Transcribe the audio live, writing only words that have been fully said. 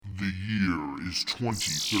is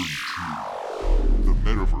 2032. The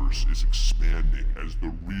metaverse is expanding as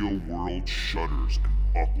the real world shudders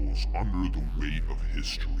and buckles under the weight of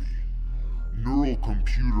history. Neural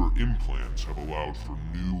computer implants have allowed for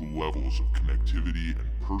new levels of connectivity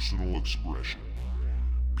and personal expression.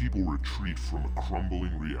 People retreat from a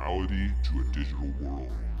crumbling reality to a digital world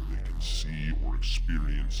where they can see or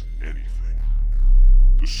experience anything.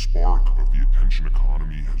 The spark of the attention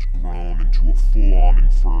economy has grown into a full-on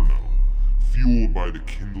inferno, fueled by the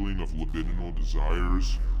kindling of libidinal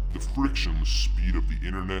desires, the frictionless speed of the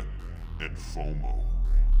internet, and FOMO.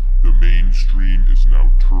 The mainstream is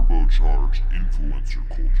now turbocharged influencer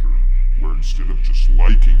culture, where instead of just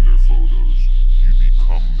liking their photos, you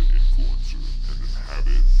become the influencer and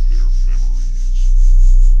inhabit their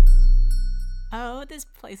memories. Oh, this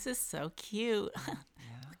place is so cute.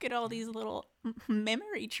 Look at all these little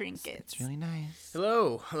memory trinkets. It's really nice.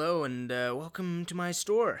 Hello, and welcome to my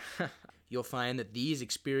store. You'll find that these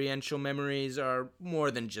experiential memories are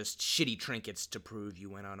more than just shitty trinkets to prove you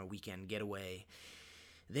went on a weekend getaway.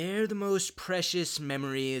 They're the most precious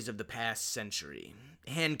memories of the past century,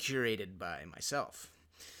 hand-curated by myself.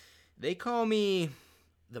 They call me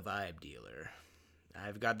the Vibe Dealer.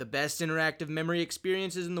 I've got the best interactive memory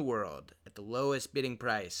experiences in the world, at the lowest bidding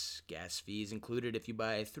price, gas fees included if you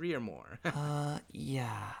buy 3 or more.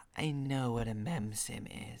 Yeah, I know what a memsim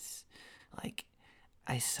is.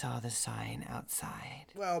 I saw the sign outside.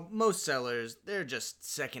 Well, most sellers, they're just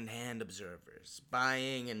second-hand observers,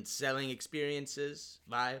 buying and selling experiences,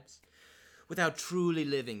 vibes, without truly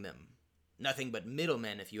living them. Nothing but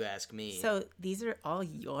middlemen, if you ask me. So these are all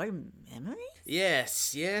your memories?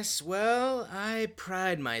 Yes. Well, I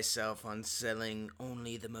pride myself on selling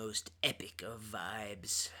only the most epic of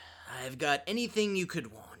vibes. I've got anything you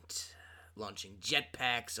could want. Launching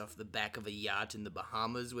jetpacks off the back of a yacht in the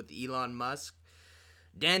Bahamas with Elon Musk.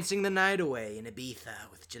 Dancing the night away in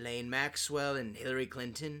Ibiza with Ghislaine Maxwell and Hillary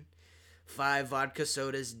Clinton. 5 vodka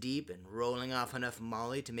sodas deep and rolling off enough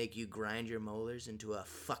Molly to make you grind your molars into a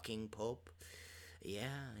fucking pulp. Yeah,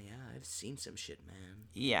 I've seen some shit, man.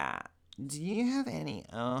 Yeah. Do you have any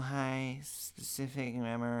Ojai specific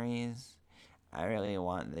memories? I really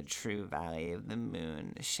want the True Valley of the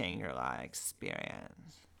Moon Shangri-La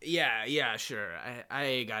experience. Yeah, sure.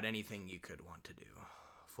 I got anything you could want to do.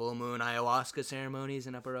 Full moon ayahuasca ceremonies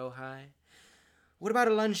in Upper Ojai. What about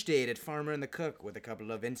a lunch date at Farmer and the Cook with a couple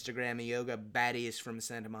of Instagram yoga baddies from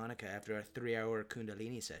Santa Monica after a 3-hour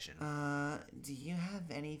Kundalini session? Do you have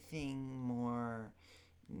anything more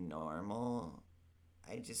normal?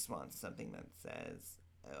 I just want something that says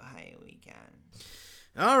Ojai weekend.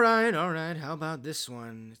 All right. How about this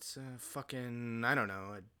one? It's a fucking, I don't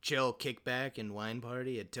know, a chill kickback and wine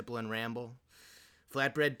party at Tipple and Ramble.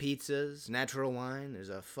 Flatbread pizzas, natural wine. There's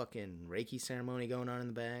a fucking Reiki ceremony going on in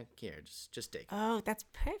the back. Here, just take it. Oh, that's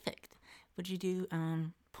perfect. Would you do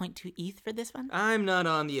 0.2 ETH for this one? I'm not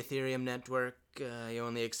on the Ethereum network. I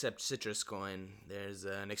only accept Citrus coin. There's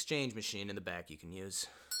an exchange machine in the back you can use.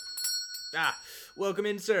 Welcome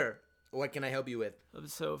in, sir. What can I help you with? I'm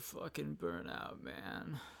so fucking burnt out,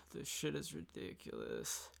 man. This shit is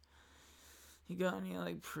ridiculous. You got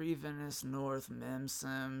any, pre-Venice North mem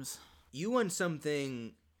sims? You want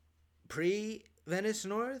something pre-Venice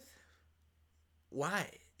North? Why?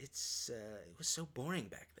 It was so boring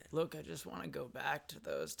back then. Look, I just want to go back to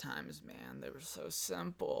those times, man. They were so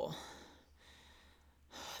simple.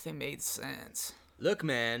 They made sense. Look,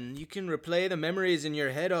 man, you can replay the memories in your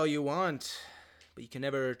head all you want, but you can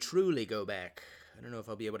never truly go back. I don't know if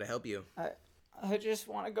I'll be able to help you. I just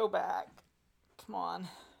want to go back. Come on.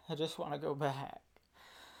 I just want to go back.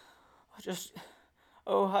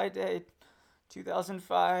 Ojai Day,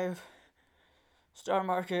 2005, Star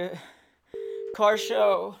Market, car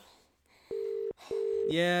show.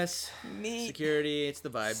 Yes, Me security, it's the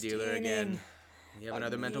Vibe Dealer again. You have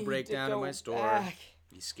another mental breakdown in my store. Back.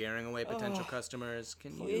 He's scaring away potential customers.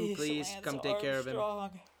 Can you please come take care of him?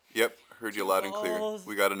 Yep, heard you loud and clear.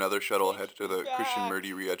 We got another shuttle ahead to the Christian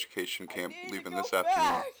Murdy re-education camp leaving this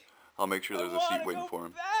afternoon. I'll make sure there's a seat waiting for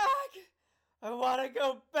him. I want to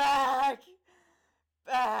go back.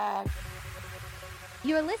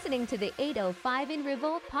 You're listening to the 805 in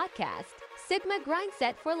Revolt podcast, Sigma Grind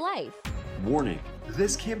Set for Life. Warning,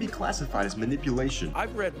 this can be classified as manipulation.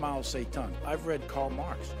 I've read Mao Zedong. I've read Karl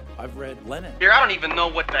Marx. I've read Lenin. Here, I don't even know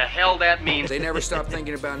what the hell that means. They never stop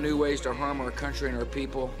thinking about new ways to harm our country and our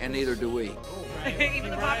people, and neither do we. Even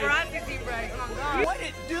the paparazzi seem right. Oh, What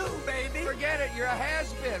it do, baby? Forget it, you're a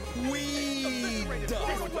has-been. Weed. It's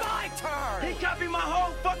my turn. He copied my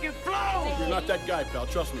whole fucking flow. You're not that guy, pal.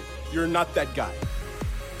 Trust me. You're not that guy.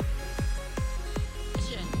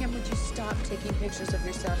 And would you stop stop taking pictures of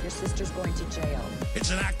yourself, your sister's going to jail.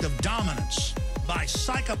 It's an act of dominance by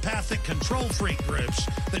psychopathic control freak groups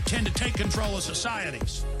that tend to take control of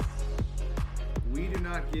societies. We do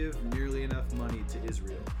not give nearly enough money to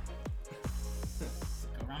Israel.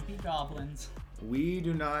 Grumpy goblins. We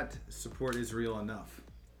do not support Israel enough.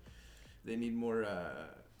 They need more,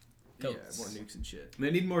 Goats. more nukes and shit.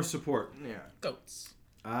 They need more support. Yeah. Goats.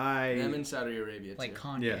 Them in Saudi Arabia, like too.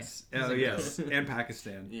 Kanye. Yes. Oh, yes. And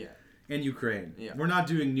Pakistan. Yeah. And Ukraine. Yeah. We're not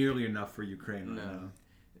doing nearly enough for Ukraine right now.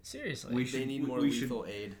 Seriously. They need more lethal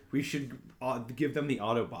aid. We should give them the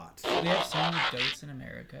Autobots. We have so many goats in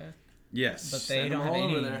America. Yes. But they don't have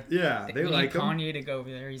any. over there. Yeah, they we like need him. Kanye to go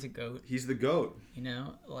over there. He's a goat. He's the goat. You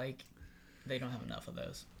know, like, they don't have enough of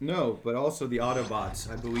those. No, but also the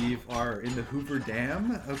Autobots, I believe, are in the Hoover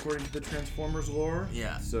Dam, according to the Transformers lore.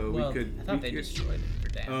 Yeah. So Well, we could. I thought they destroyed the Hoover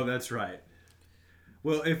Dam. Oh, that's right.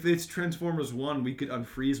 Well, if it's Transformers 1, we could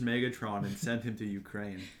unfreeze Megatron and send him to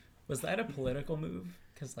Ukraine. Was that a political move?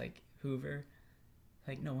 Because, like, Hoover,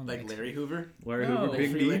 like, no one Like likes Larry Hoover? Larry No. Hoover, Like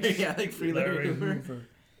Big Free Meech. Larry, yeah, like Free Larry Hoover.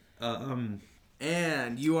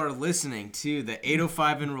 And you are listening to the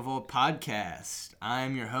 805 in Revolt podcast.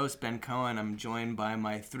 I'm your host, Ben Cohen. I'm joined by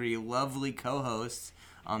my three lovely co-hosts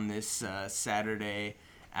on this Saturday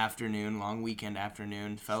afternoon, long weekend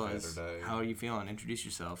afternoon. Fellas, Saturday. how are you feeling? Introduce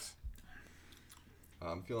yourselves.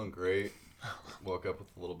 I'm feeling great. Woke up with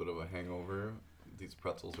a little bit of a hangover. These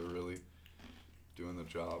pretzels are really doing the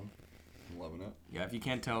job. I'm loving it. Yeah, if you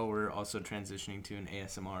can't tell, we're also transitioning to an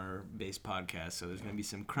ASMR-based podcast, so there's going to be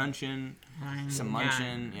some crunching, some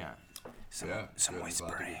munching, yeah. Some good.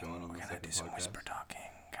 whispering. We're We're going to do some whisper talking,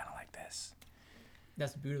 kind of like this.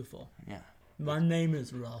 That's beautiful. Yeah. My name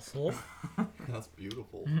is Russell. That's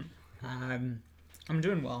beautiful. I'm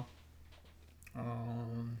doing well.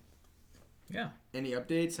 Yeah. Any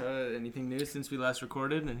updates? Anything new since we last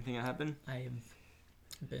recorded? Anything that happened? I've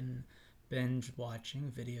been binge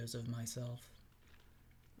watching videos of myself.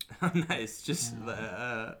 Nice. Just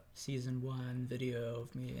Season 1 video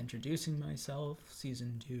of me introducing myself.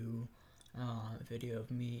 Season 2 video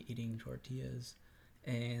of me eating tortillas.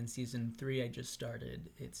 And Season 3 I just started.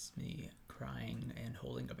 It's me crying and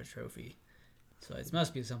holding up a trophy. So it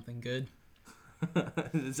must be something good.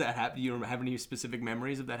 Does that happen? You don't have any specific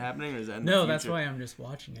memories of that happening, or is that in the No, future? that's why I'm just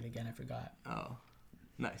watching it again. I forgot. Oh,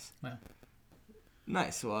 nice. Wow.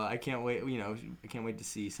 Nice. Well, I can't wait. I can't wait to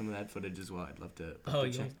see some of that footage as well. I'd love to. Oh,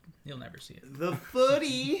 you'll never see it. The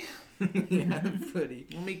footy. Yeah, the footy.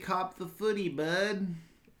 Let me cop the footy, bud.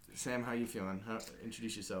 Sam, how you feeling?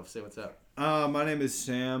 Introduce yourself. Say what's up. My name is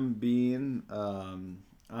Sam Bean.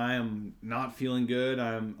 I am not feeling good.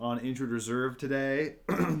 I'm on injured reserve today,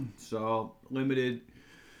 so limited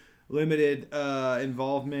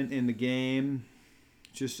involvement in the game.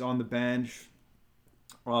 Just on the bench,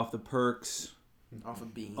 off the perks, Off a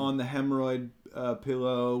bean. on the hemorrhoid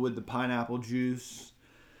pillow with the pineapple juice.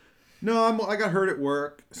 No, I got hurt at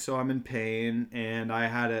work, so I'm in pain, and I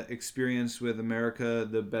had an experience with America,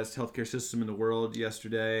 the best healthcare system in the world,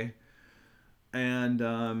 yesterday, and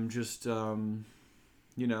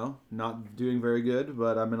not doing very good,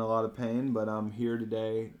 but I'm in a lot of pain, but I'm here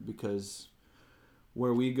today because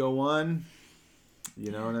where we go one,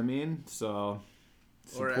 you know what I mean? So,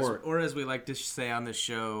 support. Or as we like to say on the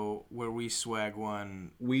show, where we swag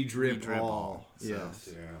one, we drip all. So. Yes.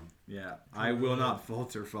 Yeah. I will not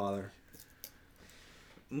falter, Father.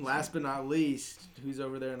 Last but not least, who's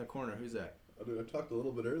over there in the corner? Who's that? I talked a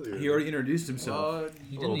little bit earlier. He already introduced himself.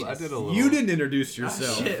 I did a little. You didn't introduce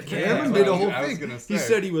yourself. Shit. Cameron did a whole I was thing. gonna He say.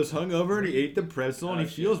 said he was hungover and he ate the pretzel and he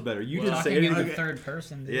feels better. You didn't say anything. in the third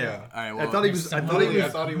person. Dude. Yeah. All right, well, I thought he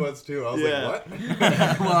was too. I was Yeah. like,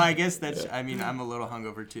 what? Well, I guess that's. I mean, I'm a little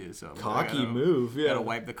hungover too, so Cocky move. Yeah. Gotta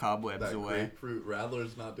wipe the cobwebs That away. grapefruit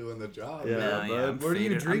Rattler's not doing the job. Yeah. No, bud. I'm What are you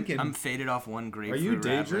faded. drinking? I'm faded off one grapefruit. Are you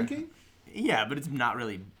day Rattler. drinking? Yeah, but it's not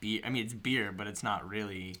really beer. I mean, it's beer, but it's not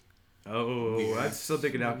really. Oh, that's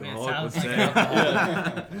something an alcoholic would sounds like say.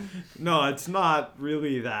 alcohol. No, it's not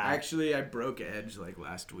really that. Actually, I broke Edge like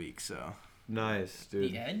last week, so. Nice,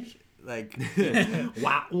 dude. The Edge? Like.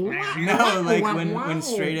 Wow. No, like when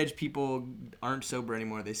straight edge people aren't sober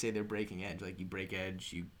anymore, they say they're breaking Edge. Like you break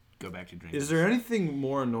Edge, you go back to drinking. Is there anything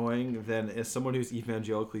more annoying than as someone who's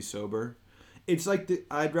evangelically sober? It's like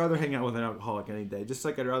I'd rather hang out with an alcoholic any day. Just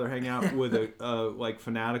like I'd rather hang out with a like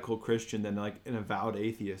fanatical Christian than like an avowed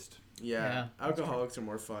atheist. Yeah, alcoholics are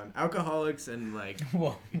more fun. Alcoholics and like.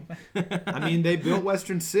 Whoa. I mean, they built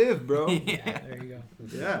Western Civ, bro. Yeah, there you go.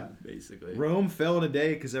 Yeah, basically. Rome fell in a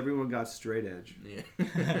day because everyone got straight edge.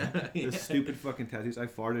 Yeah. The stupid fucking tattoos. I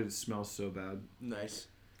farted. It smells so bad. Nice.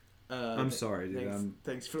 I'm sorry, dude.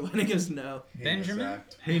 Thanks for letting us know. Benjamin?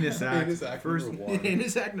 Heinous act. First one.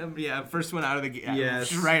 Heinous act number, first one out of the gate.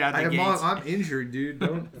 Yes. Right out the gates. I'm injured, dude.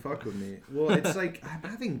 Don't fuck with me. Well, it's like I'm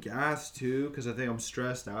having gas too because I think I'm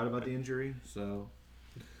stressed out about the injury. So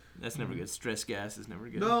that's never good. Stress gas is never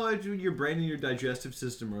good. No, your brain and your digestive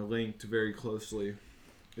system are linked very closely.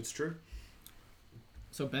 It's true.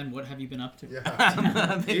 So Ben, what have you been up to?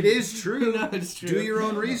 Yeah. It is true. No, it's true. Do your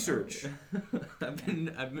own research. I've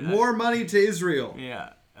been More money to Israel. Yeah.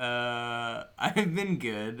 I've been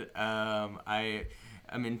good.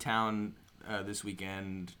 I'm in town this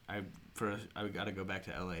weekend. I got to go back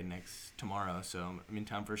to LA tomorrow, so I'm in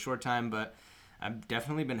town for a short time. But I've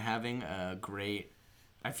definitely been having a great.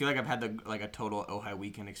 I feel like I've had a total Ojai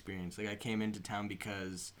weekend experience. Like I came into town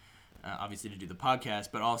because. Obviously to do the podcast,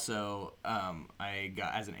 but also I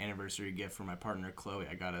got, as an anniversary gift for my partner Chloe,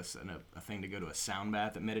 I got us a thing to go to a sound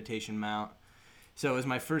bath at Meditation Mount. So it was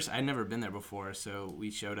my first, I'd never been there before, so we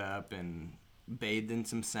showed up and bathed in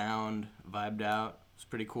some sound, vibed out. It was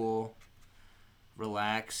pretty cool.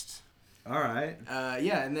 Relaxed. All right.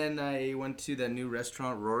 Yeah, and then I went to that new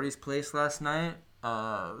restaurant, Rory's Place, last night.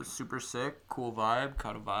 It was super sick, cool vibe,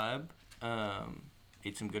 caught a vibe.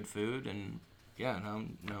 Ate some good food, and yeah,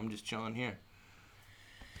 now I'm just chilling here.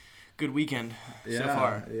 Good weekend so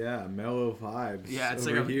far. Yeah, mellow vibes. Yeah, it's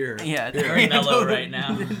over like here. Yeah, it's very mellow right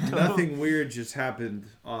now. Nothing weird just happened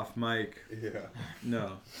off mic. Yeah.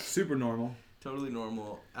 No, super normal. Totally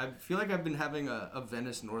normal. I feel like I've been having a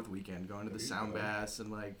Venice North weekend, going to the sound baths and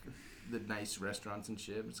like the nice restaurants and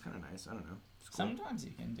shit. It's kind of nice. I don't know. It's cool. Sometimes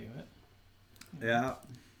you can do it. Yeah.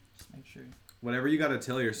 Just make sure. Whatever you got to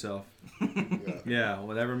tell yourself. Yeah,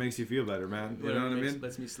 whatever makes you feel better, man. You know what I mean?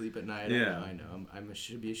 Lets me sleep at night. Yeah. I know. I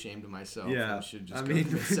should be ashamed of myself. Yeah. I should just go to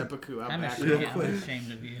the seppuku out back. I'm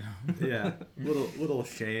ashamed of you. Yeah. Little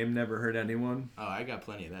shame never hurt anyone. Oh, I got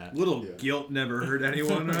plenty of that. Little guilt never hurt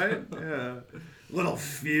anyone, right? Yeah. Little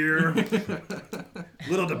fear.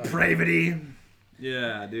 Little depravity.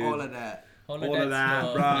 Yeah, dude. All of that. All of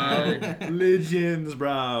that, bro. Legends,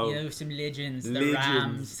 bro. You know, some legends. The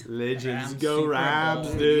Rams. Legends. Go Rams,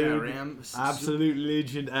 dude. Yeah, Rams. Absolute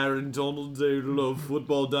legend. Aaron Donald, dude. Love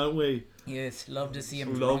football, don't we? Yes, love to see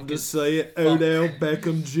him. Love to see it. Odell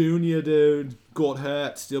Beckham Jr., dude. Got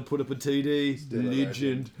hurt. Still put up a TD.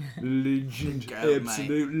 Legend. Legend.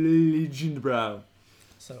 Absolute legend, bro.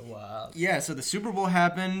 So so the Super Bowl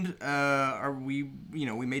happened. We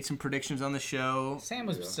made some predictions on the show. Sam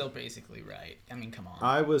was still basically right. I mean, come on.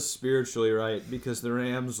 I was spiritually right because the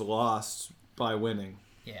Rams lost by winning.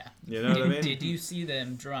 Yeah. You know what I mean? Did you see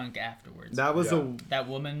them drunk afterwards? That was that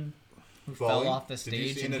woman who fell off the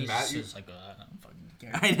stage and he's just like, I don't fucking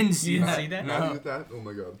care. I didn't see that. See that? No. That? Oh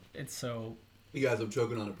my god. It's so. You guys, I'm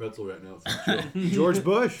choking on a pretzel right now. It's George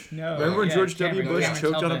Bush. No. Remember when George W. Bush Cameron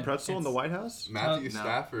choked on a Telvin. pretzel in the White House? Matthew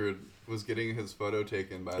Stafford was getting his photo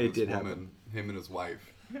taken by this woman, happen. him and his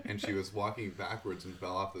wife, and she was walking backwards and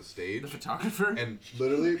fell off the stage. The photographer? And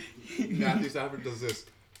literally, Matthew Stafford does this.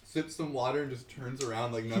 Sips some water and just turns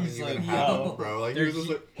around like nothing even happened, bro. Like he was just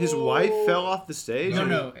like, his wife fell off the stage.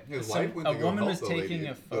 No. His wife went to go woman help was the taking lady,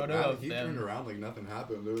 a photo of he them. turned around like nothing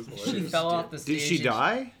happened. It was hilarious. She fell off the stage. Did she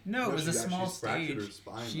die? No, it was a small she fractured stage. her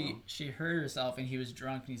spine, She hurt herself and he was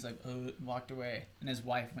drunk and he's like, walked away. And his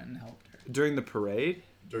wife went and helped her. During the parade?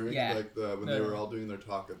 During when they were all doing their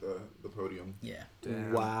talk at the podium. Yeah.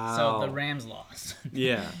 Damn. Wow. So the Rams lost.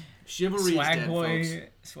 Yeah. Chivalry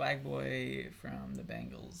Swag boy from the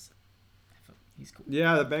Bengals. He's cool.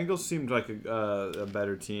 Yeah, the Bengals seemed like a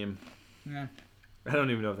better team. Yeah. I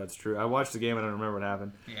don't even know if that's true. I watched the game. I don't remember what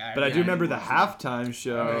happened. Yeah, but I do remember the halftime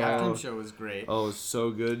show. The halftime show was great. Oh, it was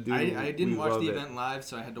so good, dude. I didn't watch the event live,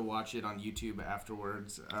 so I had to watch it on YouTube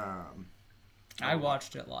afterwards. I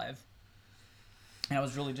watched it live. And I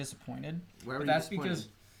was really disappointed. Why were you that's disappointed? because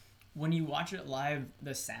when you watch it live,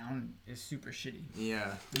 the sound is super shitty.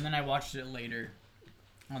 Yeah. And then I watched it later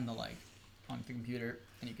on the computer,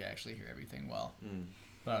 and you could actually hear everything well.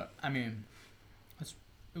 But I mean,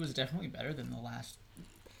 it was definitely better than the last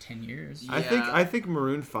 10 years. Yeah. I think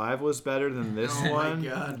Maroon 5 was better than this one. My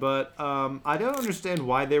God. But I don't understand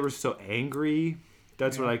why they were so angry.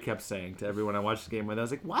 That's what I kept saying to everyone I watched the game with. I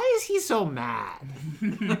was like, why is he so mad?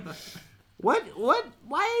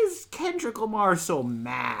 Why is Kendrick Lamar so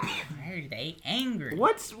mad? Why are they angry?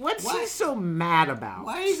 What's he so mad about?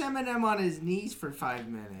 Why is Eminem on his knees for 5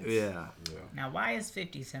 minutes? Yeah. Now, why is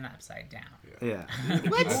 50 Cent upside down? Yeah.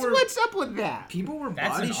 What's up with that? People were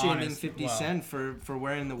That's body an shaming honest- 50 well- Cent for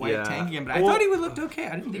wearing the white Yeah. tank again, but I Well- thought he would looked okay.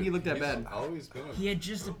 I didn't think he looked that bad. Always been He had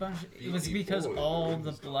just a bunch. It was because all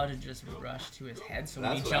the blood had just rushed to his head, so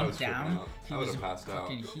when he That's what I was jumped tripping down, out. he I was would've passed out.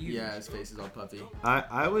 fucking huge. Yeah, his face is all puffy.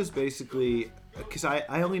 I was basically, because I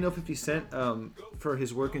only know 50 Cent for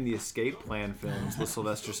his work in the Escape Plan films with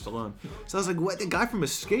Sylvester Stallone. So I was like, what? The guy from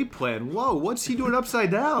Escape Plan? Whoa, what's he doing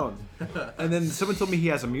upside down? And then someone told me he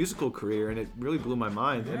has a musical career, and it really blew my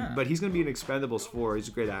mind. But he's going to be in Expendables 4. He's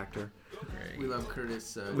a great actor. We love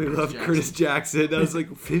Curtis. We love Curtis Jackson. I was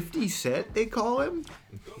like, 50 Cent, they call him?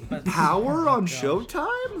 Power on Showtime?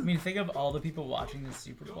 I mean, think of all the people watching the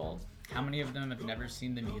Super Bowl. How many of them have never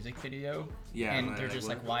seen the music video? Yeah, and like, they're just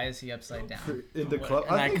like, "Why is he upside down?" In the club,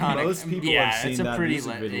 An I think iconic. most people have seen it's a that pretty.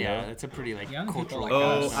 music video. Yeah, it's a pretty Young people cultural. like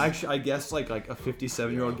Oh, us. actually, I guess like a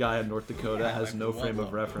 57-year-old guy in North Dakota Yeah, has like, no what- frame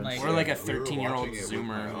of reference. like- Or like a We were 13-year-old watching it with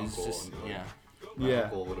my Zoomer who's uncle just and, like, yeah. my Yeah.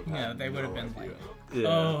 uncle would have had Yeah, they would have no been idea. like, Yeah.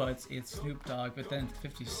 "Oh, it's Snoop Dogg," but then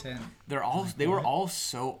 50 Cent. They were all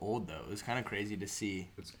so old though. It was kind of crazy to see.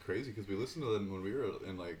 It's crazy because we listened to them when we were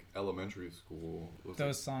in like elementary school. It was,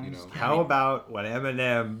 Those like, songs. You know, How about when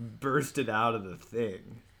Eminem bursted out of the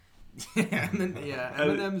thing?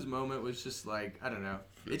 Eminem's moment was just like I don't know.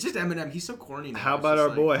 It's just Eminem. He's so corny now. How It's about just our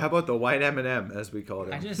like- boy? How about the white Eminem, as we called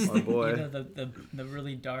him? I just our boy. you know the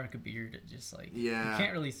really dark beard. It just like Yeah. you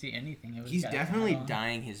can't really see anything. It was He's got definitely on.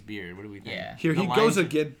 dyeing his beard. What do we think? Yeah. Here The he goes lines-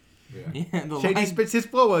 again. Yeah, the Shady line- spits his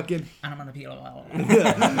flow again. And I'm gonna be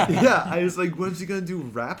Yeah, I was like, when's he gonna do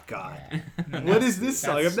Rap God? What is this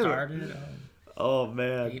song? I've never. started. Oh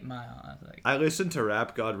man. 8 Mile. I was like, I listened to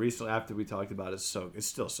Rap God recently after we talked about it. It's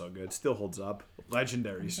still so good. It still holds up.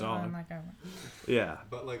 Legendary song. Yeah.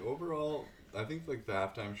 But like overall, I think like the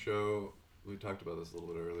halftime show. We talked about this a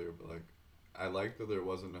little bit earlier, but like I liked that there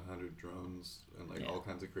wasn't 100 drones and like all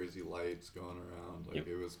kinds of crazy lights going around. Like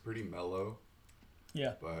it was pretty mellow.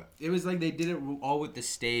 Yeah. But it was like they did it all with the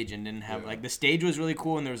stage and didn't have like the stage was really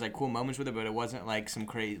cool and there was like cool moments with it, but it wasn't like some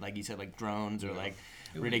crazy like you said like drones or like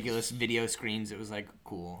ridiculous video screens. It was like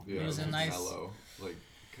cool. Yeah, it was a nice mellow, like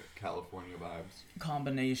California vibes.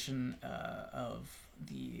 combination of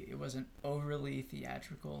it wasn't overly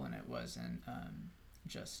theatrical and it wasn't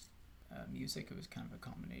just music. It was kind of a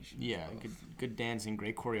combination. Yeah, good dancing,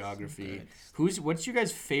 great choreography. Good. What's your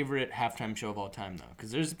guys' favorite halftime show of all time though?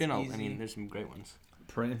 Because there's been there's some great ones.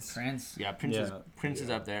 Prince. Yeah, Prince is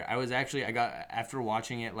up there. I got after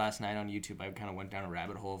watching it last night on YouTube, I kind of went down a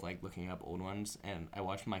rabbit hole of like looking up old ones, and I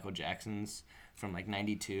watched Michael Jackson's from like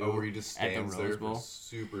 '92. Oh, where he just stands at the there Rose Bowl. for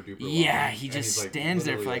super duper Yeah, long. he And just he's, like, stands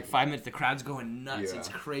there for literally, like 5 minutes. The crowd's going nuts. Yeah. It's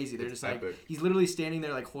crazy. They're It's just like epic. he's literally standing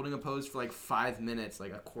there like holding a pose for like 5 minutes,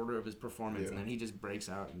 like a quarter of his performance, and then he just breaks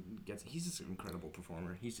out and gets. He's just an incredible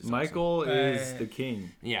performer. He's just Michael awesome. is the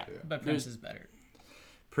king. Yeah, but Prince is better.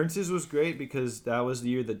 Prince's was great because that was the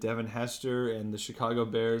year that Devin Hester and the Chicago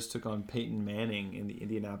Bears took on Peyton Manning in the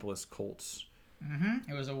Indianapolis Colts. Mm-hmm.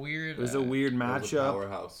 It was a weird. It was a weird matchup.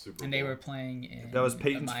 Powerhouse Super and they Bowl. were playing in. That was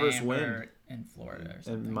Peyton's first win in Florida or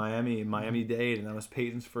something. in Miami-Dade, and that was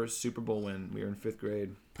Peyton's first Super Bowl win. We were in 5th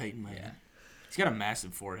grade. Peyton, yeah. He's got a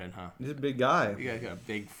massive forehead, huh? He's a big guy. You guys got a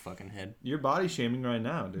big fucking head. You're body shaming right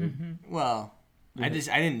now, dude. Mm-hmm. Well, I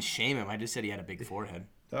didn't shame him. I just said he had a big forehead.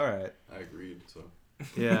 All right. I agreed. So.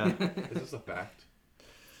 Yeah. It's just a fact.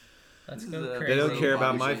 Let's go crazy. They don't care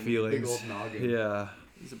about my Big feelings. old noggin. Yeah.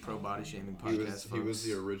 He's a pro body shaming podcast. He was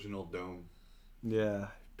the original Dome. Yeah.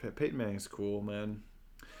 Peyton Manning's cool, man.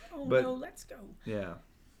 Oh But- no, let's go. Yeah.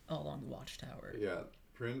 All along the Watchtower. Yeah,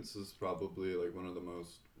 Prince is probably like one of the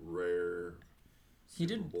most rare. He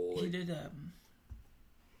Super did. Bowl, He like- did.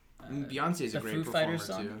 Beyonce's the a great Foo performer Fighters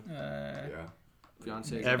song. too. Yeah.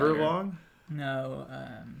 Beyonce's Everlong? No.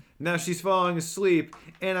 Now she's falling asleep,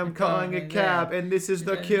 and I'm calling a cab, and this is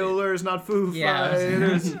the Killers, not Foo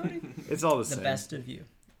Fighters. It's all the same. The best of you.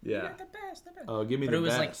 Yeah. The best. Oh, give me but the it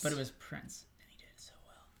was best. but it was Prince, and he did it so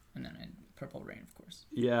well. And then Purple Rain, of course.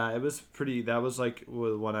 Yeah, it was pretty. That was like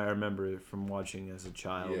one I remember from watching as a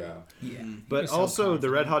child. Yeah. Yeah. But also the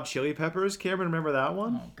Red Hot Chili Peppers. Cameron, remember that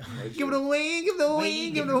one? Oh God. Give it away, give it away,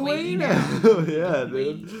 give it away now. Yeah,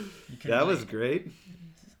 dude. That was great.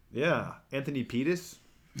 Yeah, Anthony Pettis.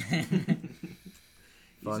 He's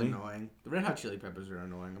Funny. annoying. The Red Hot Chili Peppers are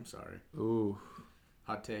annoying. I'm sorry. Ooh.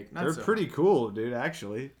 Hot take. They're pretty cool, dude,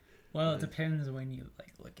 actually. Well, it depends when you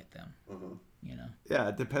look at them. Uh-huh. You know. Yeah,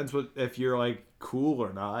 it depends if you're like cool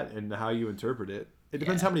or not and how you interpret it. It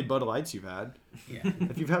depends how many Bud Lights you've had. Yeah.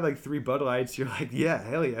 If you've had like 3 Bud Lights, you're like, yeah,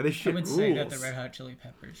 hell yeah, this shit I would rules. say that the Red Hot Chili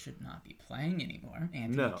Peppers should not be playing anymore.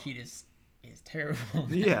 Anthony Kiedis is terrible.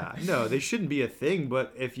 Yeah, no, they shouldn't be a thing.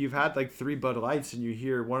 But if you've had like 3 Bud Lights and you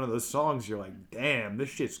hear one of those songs, you're like, damn, this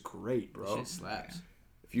shit's great, bro. Shit slaps.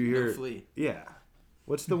 If you hear, Flea. yeah,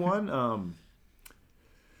 what's the one?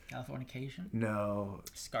 Californication? No.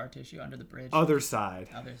 Scar Tissue, Under the Bridge. Other Side.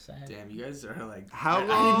 Other Side. Damn, you guys are like. How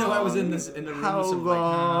long? I didn't know I was in this in the room with some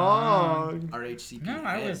long? RHCP. No,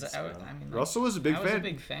 I fans, mean, like, Russell was a big fan.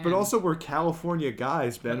 big fan. But also we're California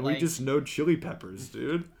guys, Ben. But, We like, just know Chili Peppers,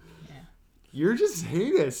 dude. Yeah. You're just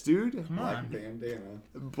heinous, dude. Come on. Bandana.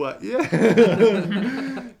 But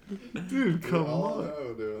yeah. Dude, come on.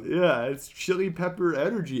 Know, dude. Yeah, it's Chili Pepper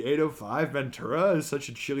energy. 805 Ventura is such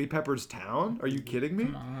a Chili Peppers town. Are you kidding me?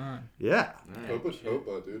 Come on. Yeah.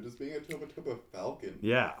 Topa, dude. Just being a Topa Falcon.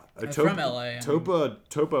 Yeah. From LA.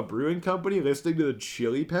 Topa Brewing Company, listening to the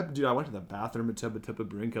Chili Pepper. Dude, I went to the bathroom at Topa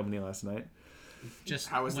Brewing Company last night. Just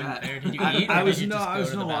how was that? Did you eat? I was in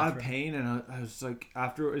a lot of pain, and I was like,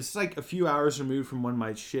 after it's like a few hours removed from when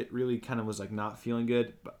my shit really kind of was like not feeling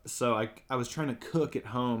good. So I was trying to cook at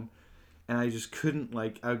home, and I just couldn't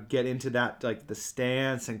get into that like the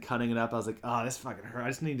stance and cutting it up. I was like, oh, this fucking hurt. I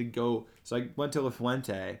just need to go. So I went to La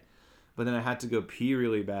Fuente, but then I had to go pee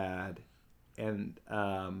really bad, and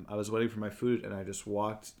I was waiting for my food, and I just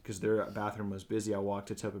walked because their bathroom was busy. I walked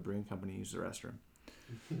to Topa Brewing Company to use the restroom.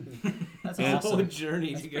 That's a awesome. whole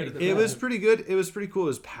journey to go to the It was pretty good. It was pretty cool. It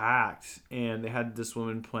was packed, and they had this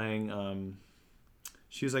woman playing.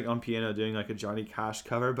 She was like on piano doing like a Johnny Cash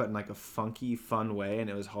cover, but in like a funky, fun way, and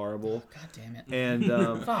it was horrible. God damn it!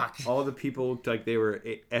 And Fuck. All the people looked like they were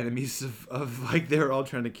enemies of like they were all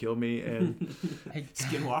trying to kill me and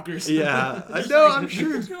skinwalkers. Yeah, I know. I'm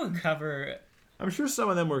sure. Doing cover. I'm sure some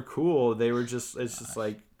of them were cool. They were just. It's just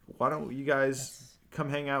like, why don't you guys come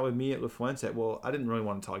hang out with me at La Fuente? Well, I didn't really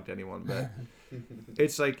want to talk to anyone, but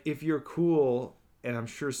it's like, if you're cool, and I'm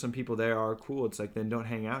sure some people there are cool, it's like, then don't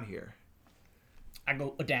hang out here. I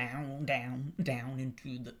go down, down, down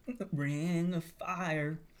into the ring of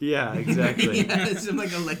fire. Yeah, exactly. Yeah, it's some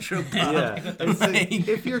like electro pop. Yeah, it's like,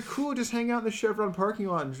 if you're cool, just hang out in the Chevron parking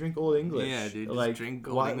lot and drink Old English. Yeah, dude, just like, drink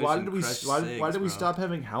Old English why did we stop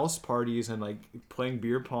having house parties and like playing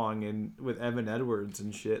beer pong and with Evan Edwards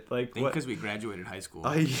and shit? Like, because we graduated high school.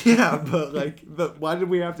 Yeah, but why did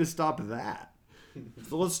we have to stop that?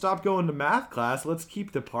 So let's stop going to math class. Let's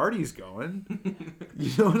keep the parties going.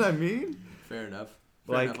 You know what I mean? Fair enough.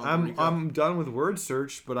 I'm done with word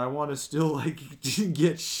search, but I want to still like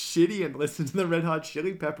get shitty and listen to the Red Hot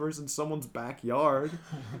Chili Peppers in someone's backyard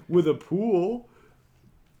with a pool.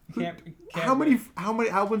 When's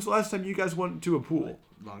the last time you guys went to a pool?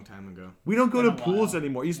 Long time ago. We don't go to pools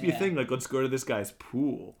anymore. It used to be a thing like, let's go to this guy's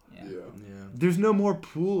pool. Yeah. There's no more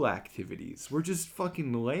pool activities. We're just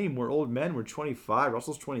fucking lame. We're old men. We're 25.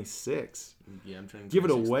 Russell's 26. Yeah, I'm trying to give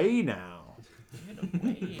it away now.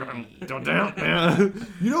 You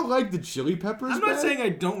don't like the Chili Peppers? I'm not saying I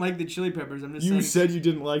don't like the Chili Peppers. I'm just saying you said you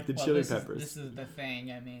didn't like the Chili Peppers. This is the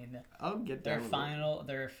thing. I mean, I'll get their final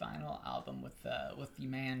album with the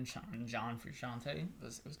man John Frusciante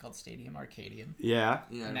was called Stadium Arcadium. Yeah.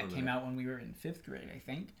 And that came out when we were in 5th grade, I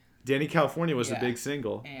think. Danny California was a big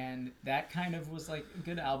single. And that kind of was like a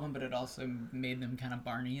good album, but it also made them kind of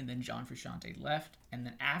Barney, and then John Frusciante left. And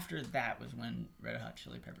then after that was when Red Hot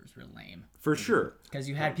Chili Peppers were lame. For sure. Because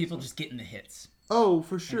you had people just getting the hits. Oh,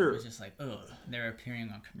 for sure. And it was just like, ugh. They're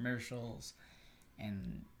appearing on commercials,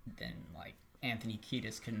 and then like Anthony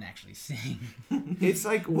Kiedis couldn't actually sing. It's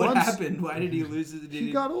like, what happened? Why did he lose his?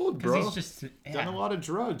 He got old, bro. He's just done a lot of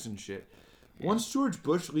drugs and shit. Yeah. Once George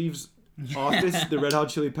Bush leaves office, the Red Hot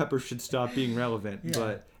Chili Peppers should stop being relevant. Yeah.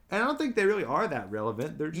 But I don't think they really are that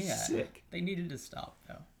relevant. They're just sick. They needed to stop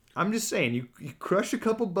though. I'm just saying, you crush a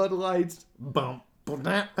couple Bud Lights, bump.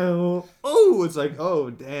 Oh, it's like,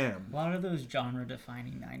 oh damn. A lot of those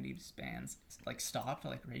genre-defining '90s bands like stopped,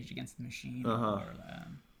 like Rage Against the Machine, or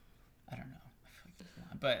I don't know.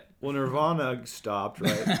 But Nirvana stopped,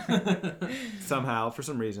 right? Somehow, for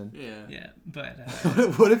some reason. Yeah. But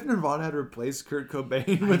what if Nirvana had replaced Kurt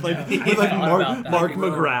Cobain with Mark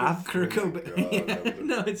McGrath? Kurt Cobain.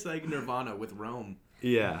 No, it's like Nirvana with Rome.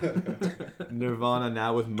 Yeah. Nirvana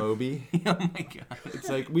now with Moby. Oh my god. It's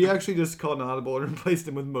like, we actually just called an audible and replaced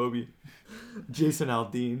him with Moby. Jason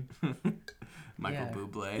Aldean. Michael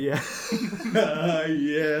Bublé. Yeah.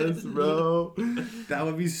 Yes, bro. That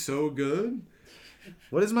would be so good.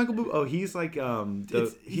 What is Michael Bublé? Oh, he's like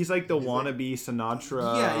he's like the wannabe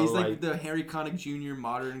Sinatra. Yeah, he's like the Harry Connick Jr.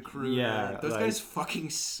 modern crew. Yeah, those guys fucking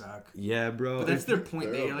suck. Yeah, bro. But that's their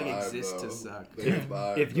point. They like exist to suck.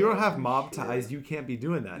 If you don't have mob ties, you can't be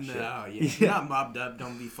doing that shit. No, if you're not mobbed up,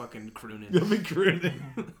 don't be fucking crooning. Don't be crooning.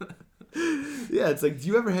 Yeah, it's like, do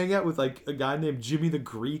you ever hang out with like a guy named Jimmy the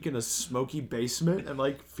Greek in a smoky basement and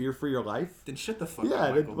like fear for your life? Then shut the fuck up.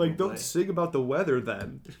 Yeah, like don't sing about the weather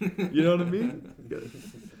then. You know what I mean?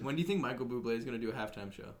 When do you think Michael Bublé is gonna do a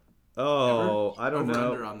halftime show? Oh, I don't know.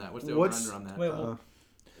 Over-under on that. What's the over-under on that? Wait,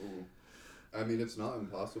 I mean, it's not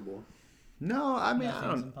impossible. No, I mean,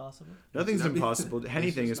 Nothing's impossible. Nothing's impossible.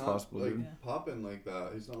 Anything is not, possible, like, dude. Popping like that.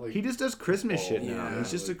 He's not like. He just does Christmas shit now. Yeah,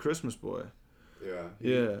 He's just a Christmas boy. Yeah.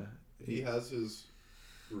 Yeah. He has his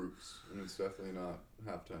roots, and it's definitely not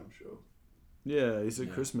halftime show. Yeah, he's a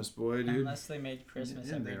Christmas boy, dude. Unless they made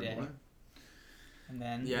Christmas every day. Boy. And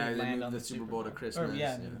then they land moved on the Super Bowl to Christmas. Or,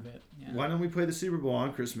 move it. Yeah. Why don't we play the Super Bowl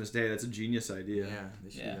on Christmas Day? That's a genius idea. Yeah, they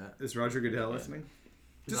should do that. Is Roger Goodell listening?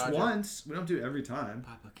 Just Roger? once. We don't do it every time.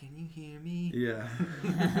 Papa, can you hear me? Yeah.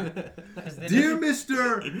 Dear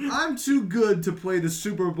Mister, I'm too good to play the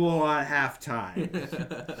Super Bowl at halftime.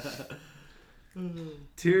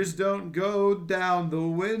 Tears don't go down the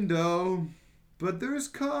window, but there's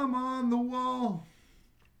cum on the wall.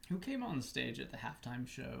 Who came on stage at the halftime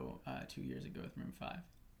show 2 years ago with Maroon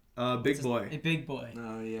 5? Big Boy. A Big Boy.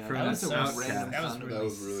 Oh yeah, From that was so Outcast. random. That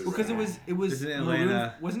was really because it was It's in Maroon,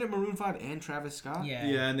 Atlanta. wasn't it Maroon 5 and Travis Scott? Yeah.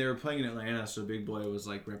 Yeah, and they were playing in Atlanta, so Big Boy was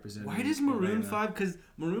like representing. Why does Maroon Atlanta. 5? Because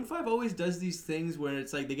Maroon 5 always does these things where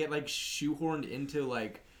it's like they get like shoehorned into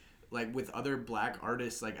like with other black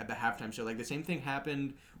artists like at the halftime show. Like the same thing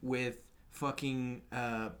happened with fucking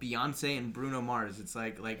Beyonce and Bruno Mars. It's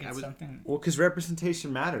like It's I was something. Well, because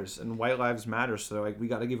representation matters and white lives matter, so they're like, we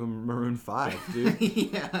got to give them Maroon 5, dude.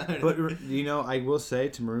 yeah. But you know, I will say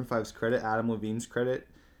to Maroon 5's credit, Adam Levine's credit,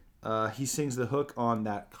 he sings the hook on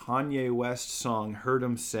that Kanye West song "Heard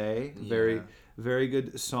 'Em Say." Very, very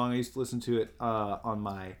good song. I used to listen to it on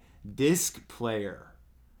my disc player.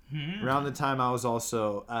 Around the time I was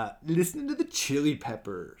also listening to the Chili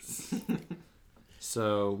Peppers.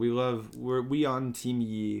 So we on Team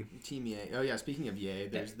Ye. Team Ye. Oh yeah, speaking of Ye,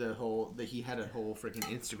 there's he had a whole freaking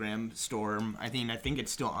Instagram storm. I think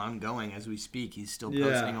it's still ongoing as we speak. He's still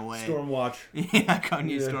posting away. Stormwatch. Yeah,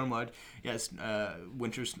 Kanye Stormwatch. Yes,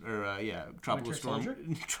 tropical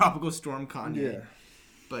storm. Tropical storm Kanye. Yeah.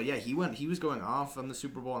 But yeah, he was going off on the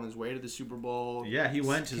Super Bowl on his way to the Super Bowl. Yeah, he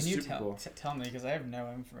went to the Can you Super Bowl. tell me, because I have no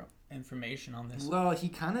information on this. Well, he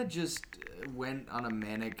kind of just went on a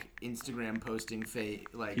manic Instagram posting He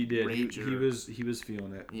did. rager. He was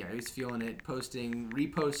feeling it. Yeah, he was feeling it. Posting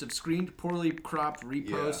reposts of poorly cropped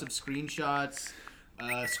reposts of screenshots.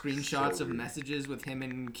 Screenshots of messages with him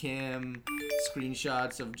and Kim,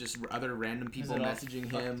 screenshots of just other random people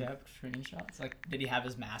messaging him. Fucked up screenshots. Like, did he have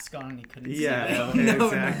his mask on and he couldn't Yeah, see it? no,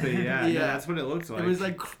 exactly. Yeah, no, that's what it looked like. It was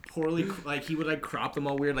like poorly, like he would like crop them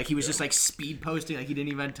all weird. Like he was just like speed posting. Like he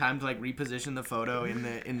didn't even have time to like reposition the photo in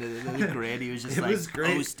the grid. He was just like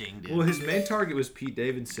posting. Dude. Well, his main target was Pete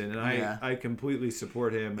Davidson, and I completely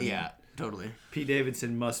support him. And yeah, totally. Pete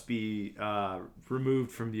Davidson must be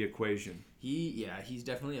removed from the equation. He's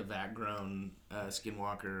definitely a vat-grown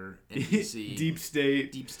skinwalker NPC. Deep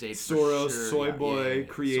state, Soros, sure. soy boy,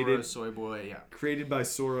 created Soros, soy boy, created by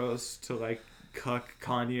Soros to like cuck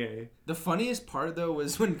Kanye. The funniest part though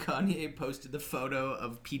was when Kanye posted the photo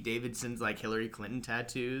of Pete Davidson's like Hillary Clinton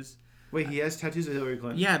tattoos. Wait, he has tattoos of Hillary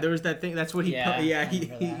Clinton? Yeah, there was that thing. That's what he.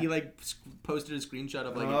 He like posted a screenshot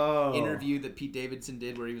of like an interview that Pete Davidson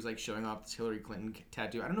did where he was like showing off this Hillary Clinton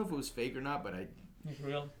tattoo. I don't know if it was fake or not, but It's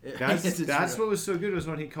real. That's what was so good was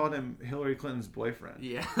when he called him Hillary Clinton's boyfriend.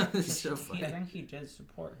 Yeah, it's so funny. I think he did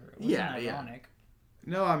support her. It wasn't ironic.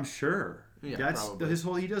 No, I'm sure. Yeah, that's probably. His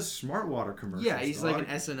whole. He does smart water commercials. Yeah, he's dog. like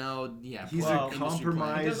an SNL. Yeah, he's a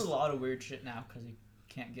compromised. He does a lot of weird shit now because he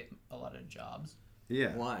can't get a lot of jobs.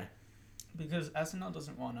 Yeah. Why? Because SNL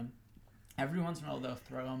doesn't want him. Every once in a while, they'll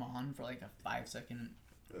throw him on for like a 5-second,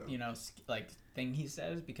 thing he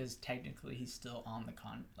says because technically he's still on the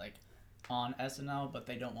on SNL, but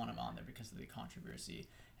they don't want him on there because of the controversy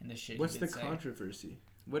and the shit. What's the controversy?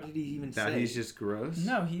 What did he even say? That he's just gross?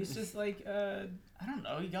 No, he's just like, I don't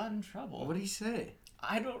know. He got in trouble. What did he say?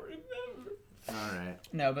 I don't remember. All right.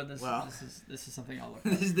 No, but this is something I'll look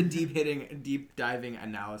at. This is the deep diving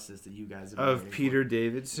analysis that you guys have of Peter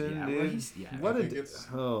Davidson. Yeah, dude.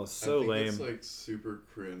 What so lame. It's like super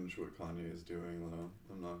cringe what Kanye is doing though.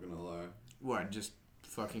 I'm not gonna lie. What? Just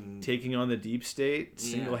fucking taking on the deep state,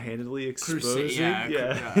 single-handedly exposing,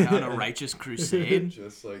 on a righteous crusade.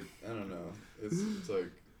 Just like I don't know. It's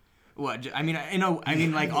like What? I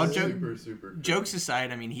mean, like all super jokes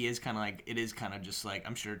aside, I mean, he is kind of like, it is kind of just like,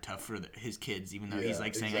 I'm sure tough for his kids, even though he's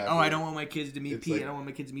like saying like, oh, I don't want my kids to meet Pete, I don't want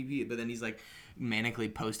my kids to meet Pete, but then he's like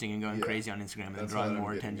manically posting and going crazy on Instagram and drawing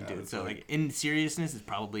more attention to it. So like in seriousness, it's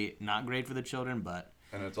probably not great for the children, but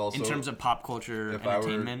and it's also in terms of pop culture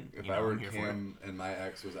entertainment, if I were Kim and my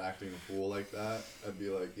ex was acting a fool like that, I'd be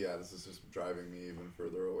like, yeah, this is just driving me even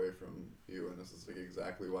further away from you, and this is like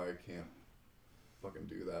exactly why I can't fucking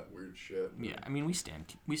do that weird shit. Yeah, I mean, we stand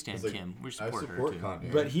like, Kim. We support her too.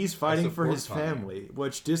 Kanye. But he's fighting for his family,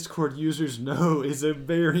 which Discord users know is a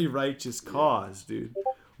very righteous cause, dude.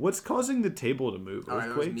 What's causing the table to move? That was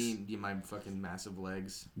Earthquakes? me, my fucking massive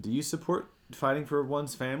legs. Do you support fighting for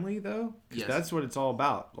one's family though? Yes. That's what it's all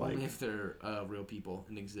about. Like, only if they're real people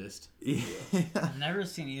and exist. Yeah. I've never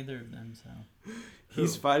seen either of them, so.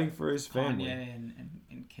 He's fighting for his family. Kanye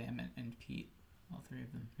and Kim and Pete, all three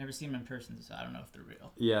of them. Never seen them in person, so I don't know if they're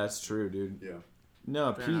real. Yeah, it's true, dude. Yeah.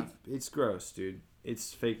 No, Fair Pete, enough. it's gross, dude.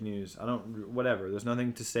 It's fake news. Whatever. There's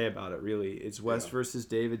nothing to say about it, really. It's West versus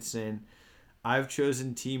Davidson. I've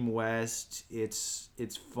chosen Team West. It's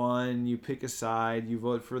fun. You pick a side. You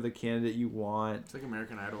vote for the candidate you want. It's like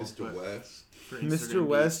American Idol. Mr. West. Mr.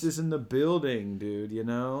 West is in the building, dude. You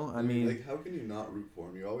know? I mean, like, how can you not root for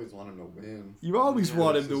him? You always want him to win. You always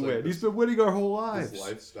want him to win. He's been winning our whole lives. His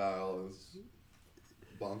lifestyle is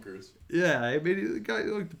bonkers. Yeah, I mean, the guy,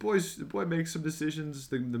 look, the boy makes some decisions.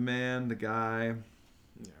 The man, the guy.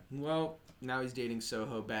 Yeah. Well, now he's dating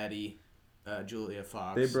Soho baddie Julia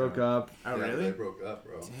Fox. They broke up. Oh, yeah, really? They broke up,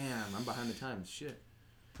 bro. Damn, I'm behind the times. Shit.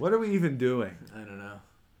 What are we even doing? I don't know.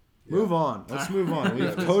 Move on. Let's move on.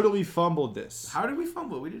 We've totally fumbled this. How did we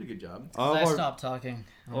fumble? We did a good job. I stopped talking.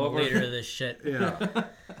 I'm the leader of this shit. Yeah.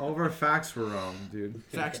 All of our facts were wrong, dude.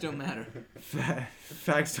 Facts don't matter.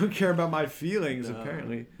 Facts don't care about my feelings,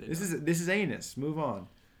 apparently. This is anus. Move on.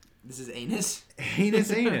 This is anus?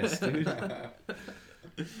 Anus, dude.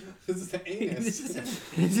 This is anus.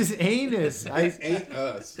 This is anus. It ain't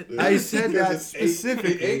us. Dude. I said that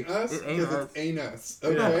specifically. It ain't us because it's anus.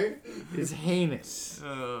 Okay? It's heinous.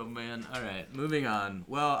 Oh, man. All right. Moving on.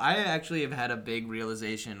 Well, I actually have had a big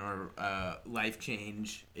realization or life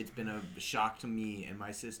change. It's been a shock to me and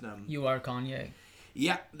my system. You are Kanye.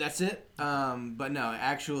 Yeah, that's it. But no,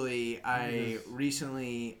 actually,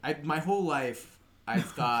 my whole life, I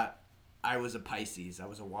thought I was a Pisces. I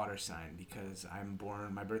was a water sign because I'm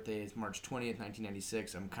born. My birthday is March 20th,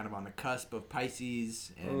 1996. I'm kind of on the cusp of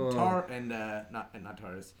Pisces and not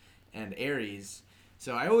Taurus and Aries.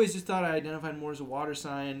 So I always just thought I identified more as a water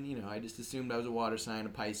sign. You know, I just assumed I was a water sign, a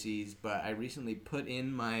Pisces. But I recently put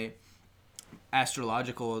in my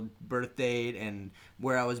astrological birth date and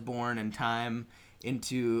where I was born and time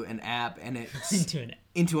into an app, and it's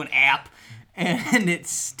into an app, and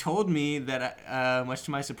it's told me that much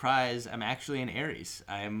to my surprise, I'm actually an Aries.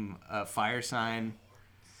 I'm a fire sign.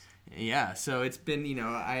 Yeah, so it's been, you know,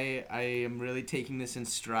 I am really taking this in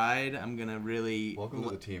stride. I'm gonna really welcome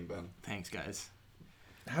to the team, Ben. Thanks, guys.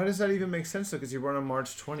 How does that even make sense though? Because you're born on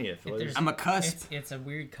March 20th. I'm a cusp. It's a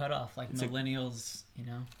weird cutoff, like millennials, you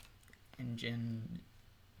know, and Gen.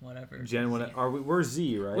 Whatever. We're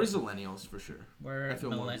Z, right? We're millennials for sure. I feel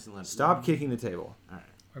more millennials. Stop kicking the table. All right.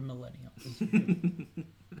 We're millennials.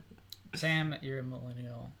 Sam, you're a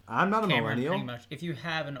millennial. I'm not a Cameron, millennial. pretty much. If you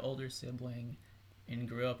have an older sibling and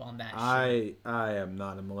grew up on that shit. I am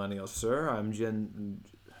not a millennial, sir. I'm Gen...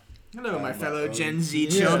 Hello, my fellow Gen Z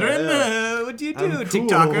children. Yeah. What do you do, I'm cool.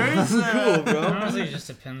 TikTokers? I'm cool, bro. Honestly, it just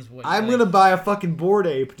depends what I'm gonna buy a fucking Bored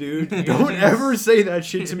Ape, dude. Don't ever say that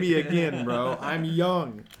shit to me again, bro. I'm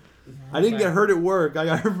young. I didn't get hurt at work. I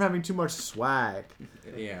got hurt from having too much swag.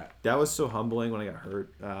 Yeah. That was so humbling when I got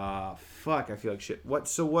hurt. Fuck, I feel like shit.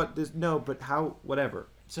 Whatever.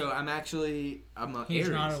 So I'm a He's Aries.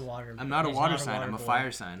 not a water. I'm not a water sign. I'm a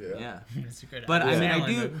fire sign. Yeah. That's a good but idea. I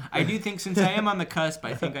mean, I do think since I am on the cusp,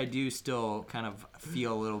 I think I do still kind of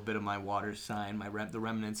feel a little bit of my water sign, the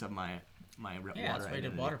remnants of my water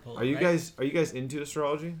identity. Water polo, Are you guys into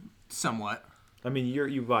astrology? Somewhat. I mean,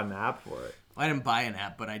 you bought an app for it. I didn't buy an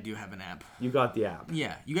app, but I do have an app. You got the app.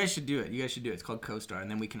 Yeah, you guys should do it. It's called CoStar,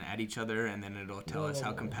 and then we can add each other, and then it'll tell us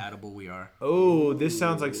how compatible we are. Oh, this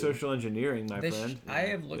sounds like social engineering, my friend. I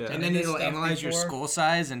have looked at and then it'll analyze your before. skull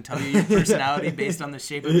size and tell you your personality based on the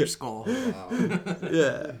shape of your skull. Wow.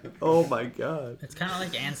 Yeah. Oh my god. It's kind of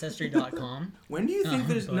like Ancestry.com. When do you think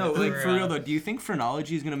there's for real though? Do you think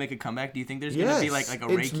Phrenology is gonna make a comeback? Do you think there's gonna be like a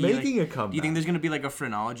Reiki? It's making a comeback. Do you think there's gonna be like a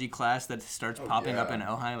Phrenology class that starts popping up in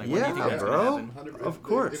Ojai? Like, yeah, when do you think that's bro. gonna happen? Of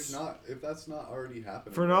course. If that's not already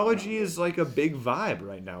happening. Phrenology is like a big vibe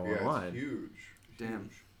right now yeah, online. It's huge. Damn.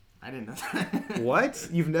 I didn't know that. What?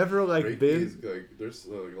 You've never Reiki been? is, there's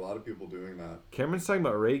a lot of people doing that. Cameron's talking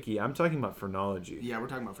about Reiki. I'm talking about phrenology. Yeah, we're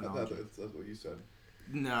talking about phrenology. That's what you said.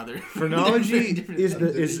 No, they're phrenology different. is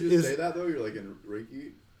the Did you just say that though? You're like in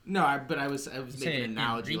Reiki. No, but I was making an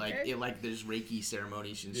analogy Enrique? like there's Reiki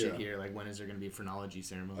ceremonies and shit here. Like when is there gonna be phrenology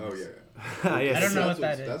ceremonies? Oh yeah. I don't know what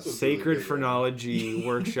that is. Sacred really Phrenology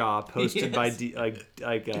workshop hosted by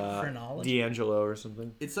Phrenology? D'Angelo or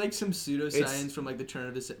something. It's like some pseudoscience from like the turn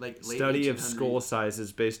of the late study 1800s. of skull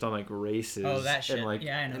sizes based on like races. Oh, that shit. And, like,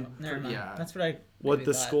 yeah, I know. Never mind. Yeah. That's what I. What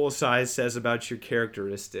the thought. skull size says about your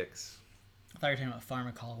characteristics. I thought you were talking about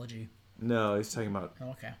pharmacology. No, he's talking about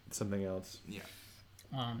something else. Yeah.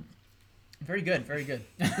 Very good. Very good.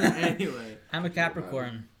 Anyway, I'm a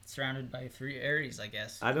Capricorn, surrounded by 3 Aries, I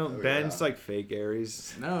guess. I don't. Ben's like fake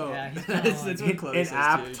Aries. No, Yeah, he's that's what Chloe An says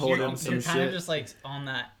app too. told him some You're kind of shit. just like on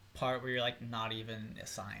that part where you're like not even a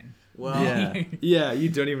sign. Well, yeah, you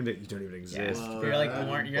don't even exist. Yeah, you're like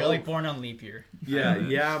born. You're like born on leap year.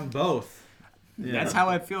 Yeah, I'm both. Yeah. That's how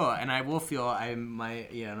I feel, and I will feel. I might,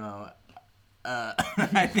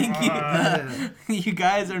 I think you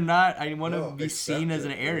guys are not. I want to be seen as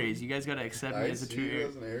an Aries. You guys gotta accept me as a true Aries.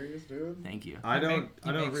 As an Aries, dude. Thank you. I don't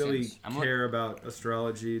really care about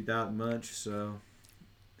astrology that much, so.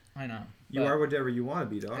 I know. You are whatever you want to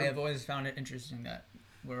be, dog. I have always found it interesting that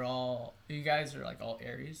you guys are like all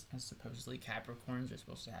Aries, and supposedly Capricorns are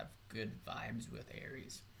supposed to have good vibes with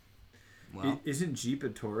Aries. Well, isn't Jeep a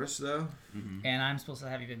Taurus though? Mm-hmm. And I'm supposed to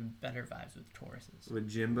have even better vibes with Tauruses. With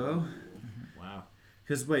Jimbo? Mm-hmm. Wow.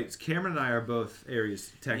 Because wait, Cameron and I are both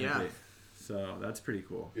Aries technically, Yeah. so that's pretty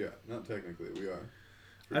cool. Yeah, not technically, we are.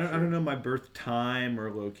 I don't know my birth time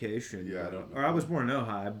or location. Yeah, I don't know. Or I was born in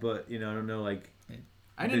Ojai, but I don't know like.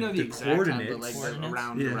 I didn't know the exact time, but like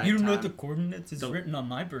around the right You don't know time. the coordinates? It's written on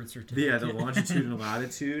my birth certificate. Yeah, the longitude and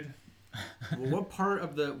latitude. Well, what part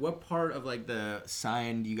of like the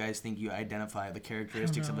sign do you guys think you identify? The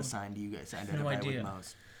characteristics of a sign do you guys identify with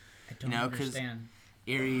most? I don't understand.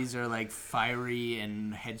 Aries are like fiery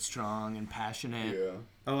and headstrong and passionate. Yeah.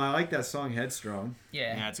 Oh, I like that song "Headstrong."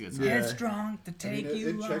 Yeah, that's a good song. Headstrong to take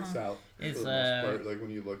it checks out. It's for the most part. Like when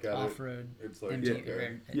you look at off-road. It's like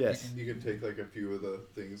MTV, yes, you can take like a few of the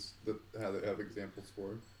things that have examples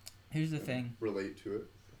for. Here's the thing. Relate to it.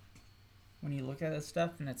 When you look at this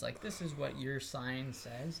stuff and it's like, this is what your sign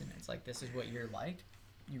says, and it's like, this is what you're like,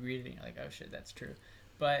 you read it and you're like, oh shit, that's true.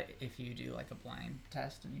 But if you do like a blind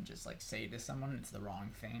test and you just like say to someone it's the wrong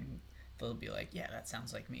thing, they'll be like, yeah, that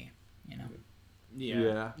sounds like me, you know?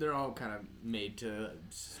 Yeah. They're all kind of made to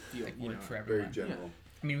feel like work for very everyone. general.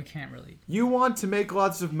 Yeah. I mean, we can't really. You want to make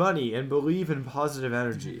lots of money and believe in positive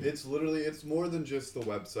energy. It's more than just the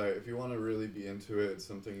website. If you want to really be into it, it's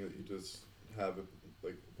something that you just have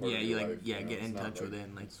like part of your life, get in touch with it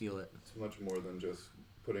and like feel it. It's much more than just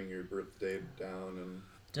putting your birthday down and.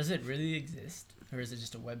 Does it really exist, or is it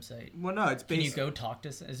just a website? Well, no, it's based. Can you go talk to?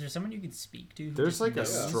 Is there someone you could speak to? There's like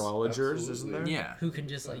astrologers, isn't there? Yeah. Who can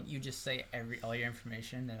just like you just say all your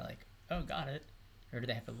information? They're like, oh, got it, or do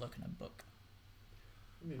they have to look in a book?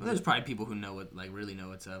 Well, there's probably people who know what really know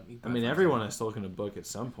what's up. I mean, everyone has to look in a book at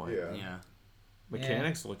some point. Yeah.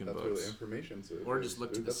 Mechanics look in That's books. where the information's or just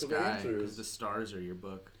look to the sky because the stars are your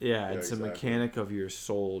book. Yeah, it's a mechanic of your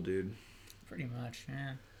soul, dude. Pretty much,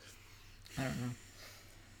 yeah. I don't know.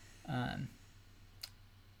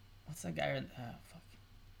 What's that guy?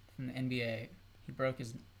 From the NBA. He broke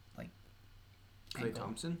his Klay ankle.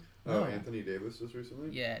 Thompson. Oh, Anthony Davis just recently.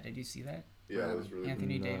 Yeah, did you see that? Yeah, it was really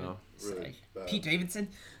Anthony Davis. Really bad. Pete Davidson.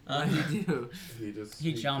 What did he do?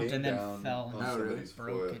 He jumped and then fell on somebody's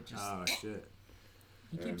broke it. Oh shit.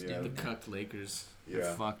 He keeps doing the cucked Lakers. Yeah.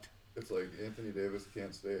 They're fucked. It's like Anthony Davis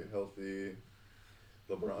can't stay healthy.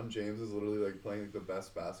 LeBron James is literally like playing like the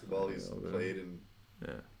best basketball he's played in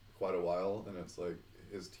quite a while, and it's like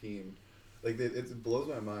his team, like it blows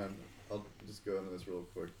my mind. I'll just go into this real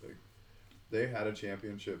quick. Like they had a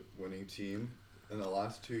championship winning team. In the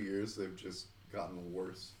last 2 years, they've just gotten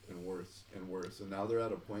worse and worse and worse, and now they're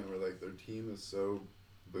at a point where like their team is so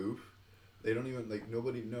boof. They don't even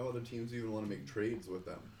no other teams even want to make trades with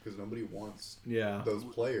them because nobody wants those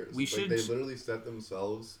players. They literally set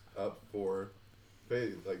themselves up for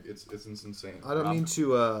failure. Like it's insane. I don't mean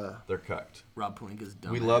to. They're cucked. Rob Pelinka's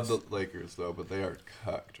dumb. We love the Lakers though, but they are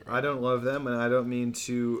cucked. Right? I don't love them, and I don't mean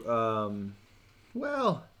to.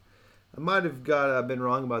 Well, I might have been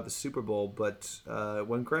wrong about the Super Bowl, but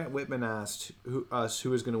when Grant Whitman asked who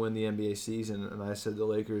was going to win the NBA season, and I said the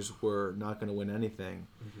Lakers were not going to win anything,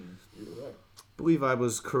 you were right. I believe I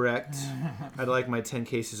was correct. I'd like my 10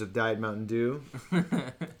 cases of Diet Mountain Dew.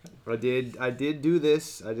 But I did do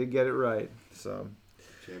this. I did get it right. So,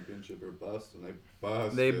 championship or bust, and they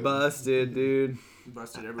busted. They busted, dude.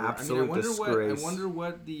 Busted everywhere. Absolute disgrace. I wonder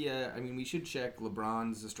what the. We should check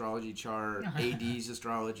LeBron's astrology chart, AD's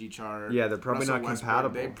astrology chart. Yeah, they're probably Russell not Westbrook.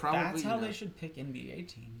 compatible. They probably, That's how they should pick NBA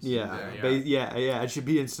teams. Yeah. It should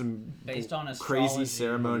be in some based on crazy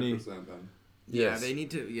ceremony. Yeah, they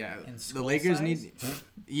need to. Yeah, and the Lakers size? need.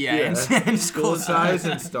 Yeah, and school size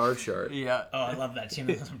and star chart. Yeah. Oh, I love that team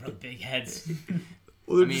with some really big heads.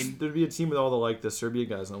 Well, there'd be a team with all the Serbia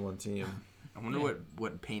guys on one team. I wonder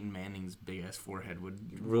what Peyton Manning's big ass forehead would.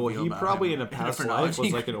 Well, he probably in a past life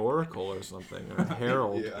was like an oracle or something, or a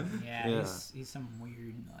herald. Yeah. He's some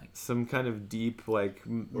weird some kind of deep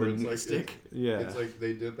mystic. It's like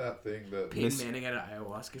they did that thing that Peyton Manning at an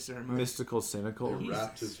ayahuasca ceremony. Mystical, cynical. They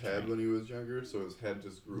wrapped his head when he was younger, so his head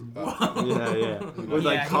just grew up. Yeah.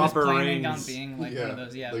 With copper rings. On being one of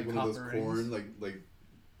those, like one of those corn, like.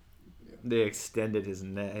 They extended his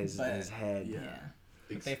head. Yeah.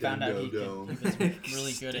 But they found out he was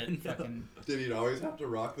really good at fucking. Did he always have to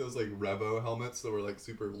rock those Revo helmets that were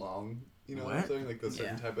super long? You know what I'm saying? Like the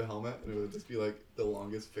certain type of helmet, and it would just be the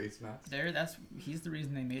longest face mask. He's the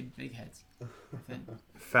reason they made big heads.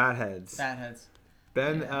 Fat heads. Fat heads.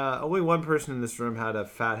 Ben, only one person in this room had a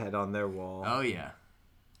fat head on their wall. Oh yeah.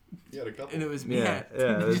 He had a couple. And it was me. Yeah,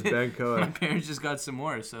 it was Ben Cohen. My parents just got some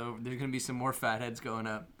more, so there's gonna be some more fat heads going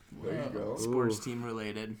up. There you go. Sports team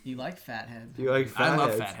related. You like fat heads? You like fat heads? I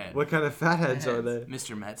love fat head. What kind of fat heads are they?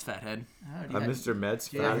 Mr. Met's fat head. Mr. Met's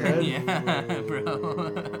fat head? Yeah,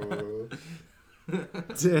 bro.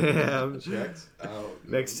 Damn. Checks out.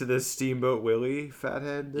 Next to this Steamboat Willie fat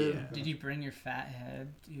head, dude? Yeah. Did you bring your fat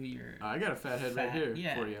head to your... I got a fat head right here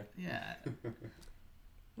for you. Yeah.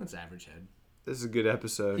 What's average head? This is a good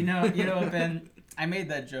episode. You know, Ben, I made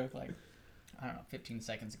that joke I don't know, 15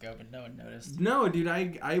 seconds ago, but no one noticed. No, dude,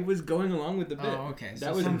 I was going along with the bit. Oh, okay. So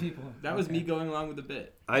that was some people. That was me going along with the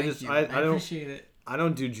bit. I appreciate it. I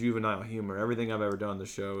don't do juvenile humor. Everything I've ever done on the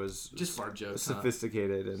show is just fart jokes,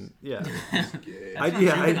 sophisticated and That's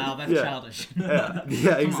childish.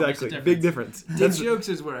 Yeah, exactly. Big difference. Dick jokes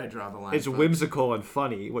is where I draw the line. It's whimsical and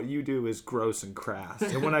funny. What you do is gross and crass.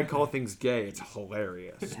 And when I call things gay, it's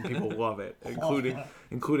hilarious. People love it,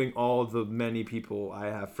 including all the many people I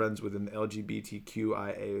have friends with in the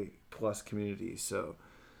LGBTQIA+ community. So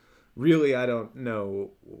really, I don't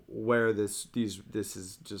know where this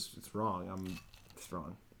is just it's wrong. It's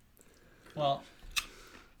wrong. Well,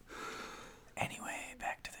 anyway,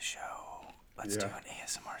 back to the show. Let's do an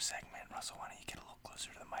ASMR segment. Russell, why don't you get a little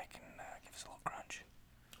closer to the mic and give us a little crunch?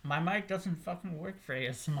 My mic doesn't fucking work for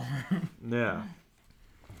ASMR. Yeah.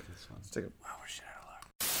 Let's take a... Wow, we're shit out of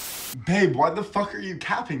luck. Babe, why the fuck are you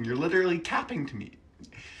capping? You're literally capping to me.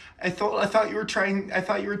 I thought you were telling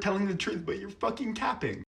the truth, but you're fucking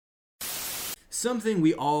capping. Something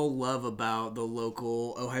we all love about the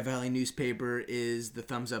local Ojai Valley newspaper is the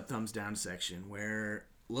thumbs up, thumbs down section, where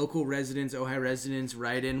local residents, Ojai residents,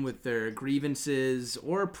 write in with their grievances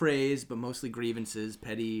or praise, but mostly grievances,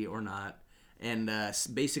 petty or not, and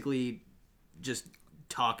basically just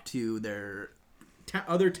talk to their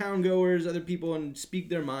other town goers, other people, and speak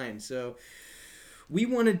their mind. So we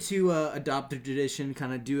wanted to adopt the tradition,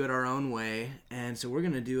 kind of do it our own way, and so we're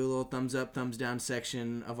going to do a little thumbs up, thumbs down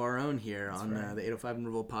section of our own here on the 805 and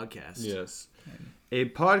Revolt podcast. Yes. A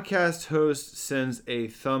podcast host sends a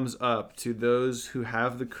thumbs up to those who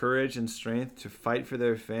have the courage and strength to fight for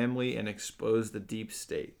their family and expose the deep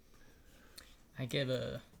state. I give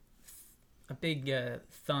a big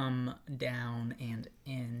thumb down and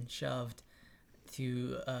in shoved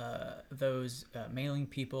to those mailing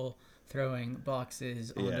people throwing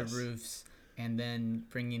boxes on the roofs and then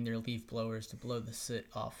bringing their leaf blowers to blow the soot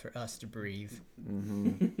off for us to breathe.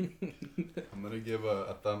 Mm-hmm. I'm going to give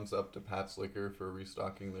a thumbs up to Pat's Liquor for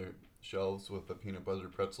restocking their shelves with the peanut butter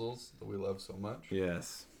pretzels that we love so much.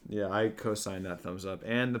 Yes. Yeah, I co-signed that thumbs up.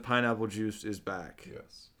 And the pineapple juice is back.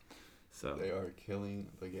 Yes. So they are killing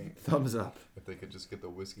the game. Thumbs up. If they could just get the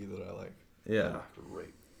whiskey that I like. Yeah.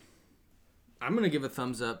 Great. I'm going to give a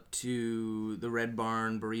thumbs up to the Red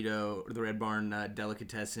Barn burrito, or the Red Barn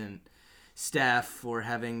delicatessen staff for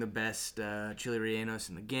having the best chili rellenos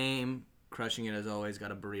in the game. Crushing it as always.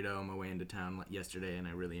 Got a burrito on my way into town yesterday, and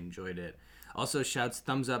I really enjoyed it. Also,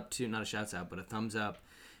 thumbs up to, not a shouts out, but a thumbs up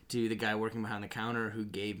to the guy working behind the counter who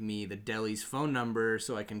gave me the deli's phone number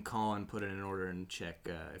so I can call and put in an order and check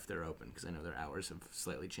if they're open, because I know their hours have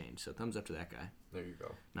slightly changed. So thumbs up to that guy. There you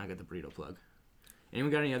go. Now I got the burrito plug. Anyone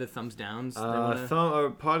got any other thumbs downs? Our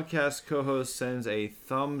podcast co-host sends a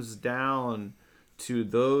thumbs down to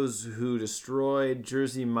those who destroyed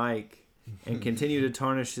Jersey Mike and continue to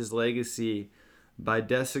tarnish his legacy by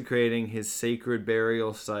desecrating his sacred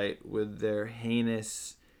burial site with their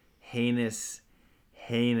heinous hipster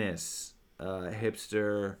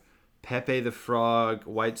Pepe the Frog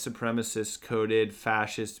white supremacist coded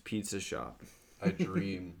fascist pizza shop. I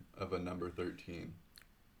dream of a number 13.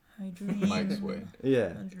 I dream. Mike's way.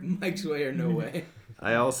 Yeah. Mike's way or no way.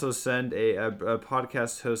 I also send a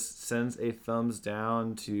podcast host sends a thumbs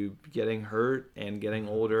down to getting hurt and getting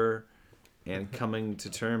older and coming to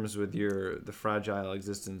terms with the fragile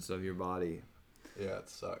existence of your body. Yeah, it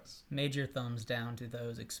sucks. Major thumbs down to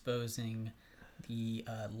those exposing the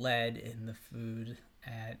lead in the food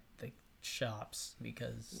at the shops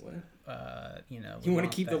because, you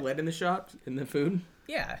want to keep the lead in the shops, in the food?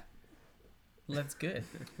 Yeah. Lead's good.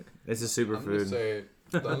 It's a superfood. I'm going to say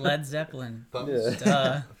Led Zeppelin.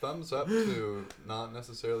 Thumbs up to not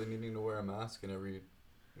necessarily needing to wear a mask in every,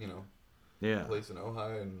 place in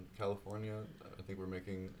Ojai and California. I think we're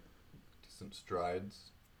making decent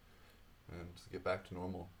strides and to get back to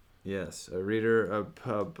normal. Yes, a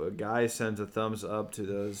guy sends a thumbs up to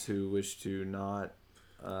those who wish to not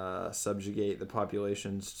subjugate the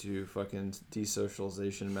populations to fucking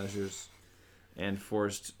desocialization measures and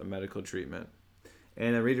forced medical treatment.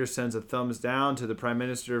 And a reader sends a thumbs down to the Prime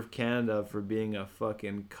Minister of Canada for being a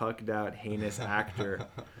fucking cucked out, heinous actor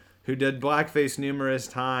who did blackface numerous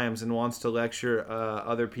times and wants to lecture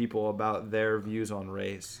other people about their views on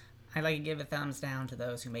race. I'd like to give a thumbs down to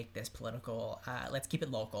those who make this political. Let's keep it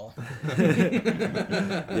local.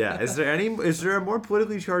 Yeah, is there a more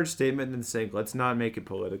politically charged statement than saying let's not make it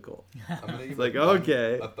political? I'm gonna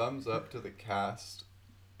give a thumbs up to the cast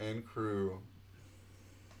and crew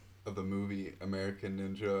of the movie American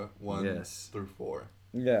Ninja 1 through 4.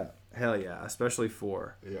 Yeah, hell yeah, especially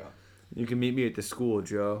 4. Yeah. You can meet me at the school,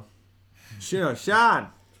 Joe. Sure, Sean.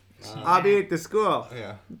 I'll be at the school.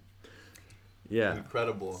 Yeah. Yeah.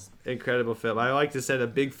 Incredible film. I like to send a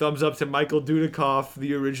big thumbs up to Michael Dudikoff,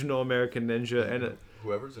 the original American Ninja, and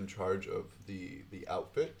whoever's in charge of the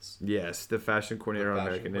outfits. Yes, the fashion coordinator on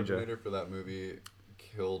American Ninja. The coordinator for that movie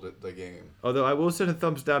killed the game. Although I will send a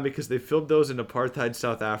thumbs down because they filmed those in apartheid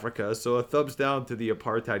South Africa, so a thumbs down to the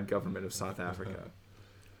apartheid government of South Africa.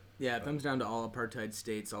 Yeah, thumbs down to all apartheid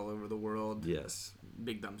states all over the world. Yes.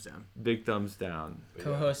 Big thumbs down. Big thumbs down.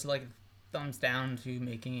 Co-host thumbs down to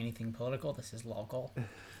making anything political. This is local.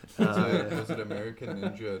 Was it American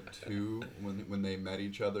Ninja 2 when they met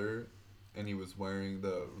each other and he was wearing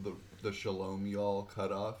the Shalom Y'all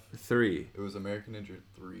cutoff? 3. It was American Ninja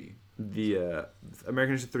 3. The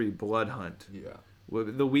American Ninja 3 Blood Hunt. Yeah.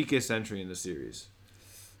 The weakest entry in the series.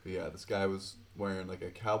 But yeah, this guy was wearing like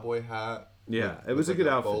a cowboy hat. Yeah, it was a good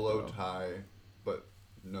outfit. Bolo tie, but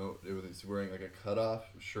no, he's wearing like a cutoff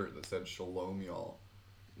shirt that said Shalom Y'all.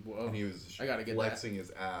 Whoa. And he was flexing flexing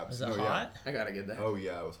his abs. Was it hot? I gotta get that. Oh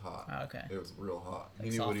yeah, it was hot. Oh, okay. It was real hot.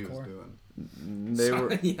 Like he knew what he was doing.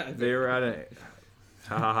 They were at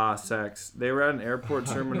a sex. They were at an airport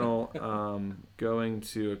terminal going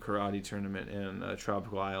to a karate tournament in a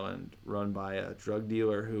tropical island run by a drug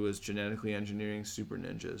dealer who was genetically engineering super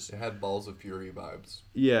ninjas. It had Balls of Fury vibes.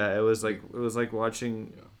 Yeah, it was like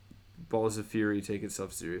watching Balls of Fury take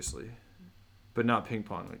itself seriously. But not ping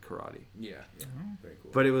pong, like karate. Yeah. Very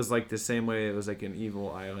cool. But it was like the same way it was like an evil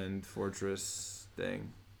island fortress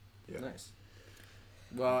thing. Yeah. Nice.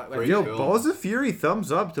 Well, Balls of Fury, thumbs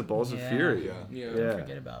up to Balls of Fury. Yeah. Don't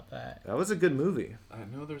forget about that. That was a good movie. I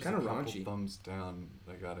know there's kind a of couple raunchy thumbs down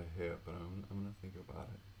that got a hit, but I'm gonna think about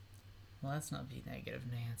it. Well, let's not be negative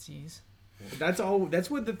Nancy's. That's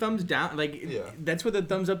what the thumbs down that's what the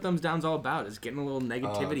thumbs up thumbs down's all about, is getting a little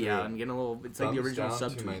negativity out and getting a little, it's like the original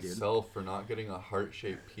thumbs down subtweet, to myself for not getting a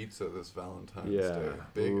heart-shaped pizza this Valentine's Yeah. Day.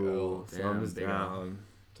 Big L. Thumbs down.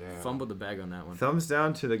 Damn. Fumbled the bag on that one. Thumbs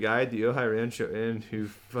down to the guy at the Ojai Rancho Inn who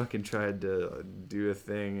fucking tried to do a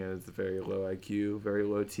thing and it's very low IQ, very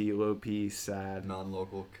low T, low P, sad.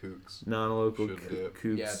 Non-local kooks. Non-local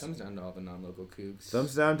kooks. Yeah, thumbs down to all the non-local kooks.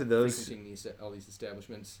 Thumbs down to those all these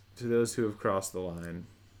establishments. To those who have crossed the line.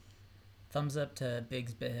 Thumbs up to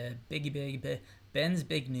Ben's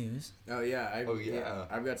big news. Oh yeah,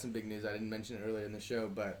 I've got some big news. I didn't mention it earlier in the show,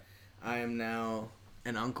 but I am now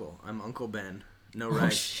an uncle. I'm Uncle Ben. No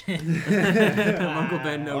rice. I'm Uncle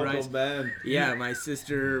Ben, no rice. Uncle Ben. Yeah, my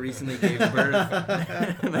sister recently gave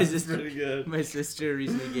birth. My sister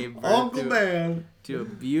recently gave birth Uncle Ben to a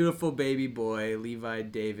beautiful baby boy, Levi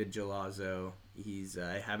David Gelazzo.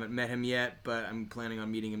 I haven't met him yet, but I'm planning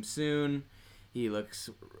on meeting him soon. He looks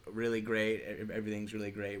really great. Everything's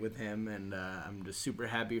really great with him, and I'm just super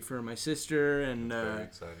happy for my sister and very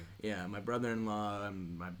exciting. Yeah, my brother-in-law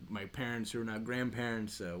and my parents who are now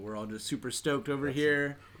grandparents. We're all just super stoked over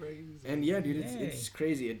here. Crazy. And yeah, dude, it's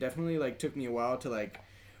crazy. It definitely like took me a while to like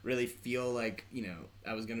really feel like, you know,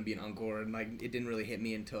 I was gonna be an uncle, and like it didn't really hit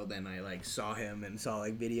me until then. I like saw him and saw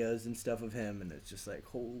like videos and stuff of him, and it's just like,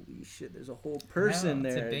 holy shit, there's a whole person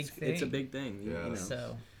there. It's a big thing. Yeah. You know?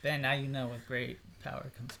 So Ben, now you know with great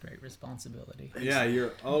power comes great responsibility. Yeah,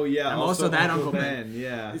 I'm also that Uncle Ben.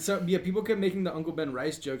 Yeah. So yeah, people kept making the Uncle Ben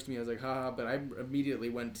Rice jokes to me. I was like, haha, but I immediately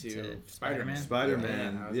went to Spider-Man.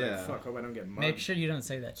 Spider-Man. I was like, fuck, hope I don't get mugged. Make sure you don't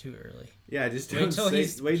say that too early. Yeah, just wait till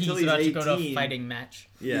he's about 18. to go to a fighting match.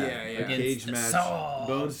 Yeah, a cage match.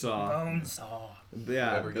 Bonesaw.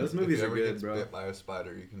 Yeah, those movies are good, bro. If you ever get bit by a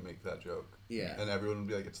spider, you can make that joke. Yeah. And everyone will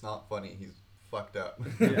be like, it's not funny. He's fucked up.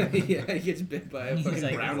 Yeah, he gets bit by a fucking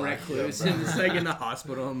like, brown recluse and it's like in the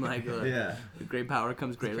hospital. I'm like, with great power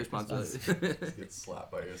comes great responsibility. Get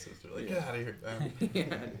slapped by your sister. Like, get out of here. Yeah,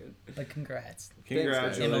 dude. But congrats.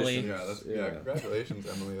 Congratulations. Emily. Congratulations,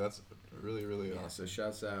 Emily. That's really, really awesome. So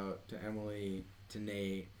shouts out to Emily, to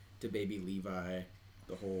Nate, to baby Levi,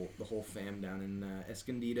 the whole fam down in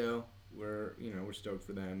Escondido. We're stoked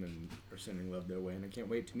for them and are sending love their way, and I can't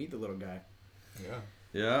wait to meet the little guy. Yeah.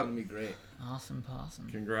 Yeah. It's gonna be great. Awesome possum.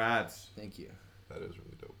 Congrats. Thank you. That is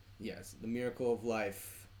really dope. Yes, the miracle of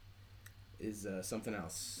life is something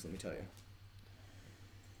else. Let me tell you.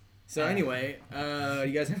 So anyway,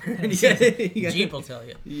 you guys Jeep will tell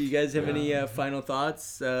you. You guys have any final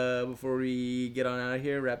thoughts before we get on out of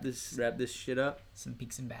here? Wrap this shit up. Some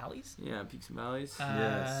peaks and valleys. Yeah, peaks and valleys.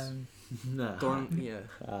 Yes.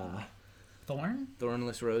 Thorn?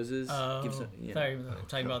 Thornless roses. Oh, sorry,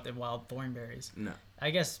 talking about the wild thornberries. No. I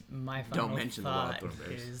guess my final Don't mention the wild thought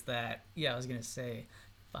thornberries. is that, I was going to say,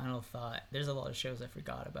 final thought, there's a lot of shows I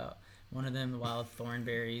forgot about. One of them, the wild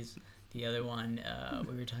thornberries. The other one,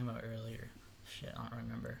 we were talking about earlier. Shit, I don't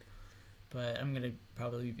remember. But I'm going to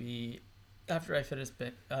probably be, after I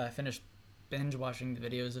finish binge watching the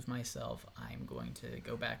videos of myself, I'm going to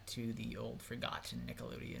go back to the old forgotten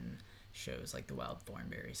Nickelodeon shows like the wild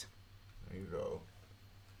thornberries. There you go.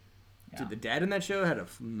 Yeah. Dude, the dad in that show had a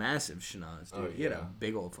massive schnoz, dude. Oh, He had yeah. a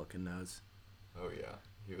big old fucking nose. Oh, yeah.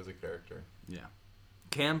 He was a character. Yeah.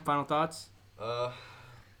 Cam, final thoughts?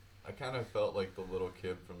 I kind of felt like the little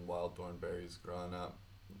kid from Wild Thornberries growing up.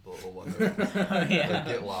 The little one that would like,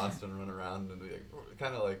 get lost and run around. And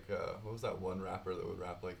kind of like, what was that one rapper that would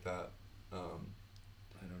rap like that? I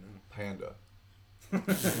don't know. Panda. You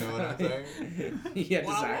know what I'm saying? Yeah,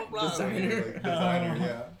 designer. Like, designer,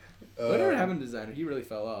 yeah. Whatever happened to Designer? He really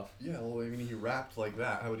fell off. Yeah, well, I mean, he rapped like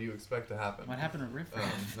that. How would you expect to happen? What happened to Riff?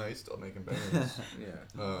 No, he's still making bangers.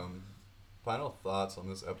 Yeah. Final thoughts on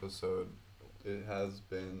this episode. It has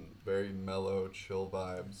been very mellow, chill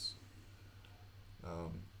vibes.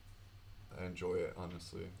 I enjoy it,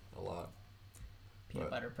 honestly, a lot. Peanut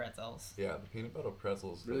butter pretzels. Yeah, the peanut butter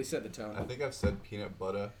pretzels. Really set the tone. I think I've said peanut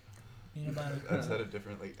butter. Peanut butter. I've said it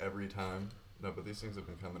differently every time. No, but these things have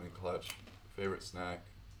been coming in clutch. Favorite snack,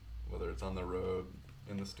 whether it's on the road,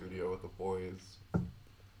 in the studio with the boys.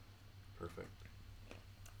 Perfect.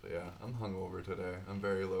 But yeah, I'm hungover today. I'm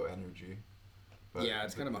very low energy. But yeah,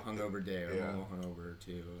 it's kind of a hungover day. I'm a little hungover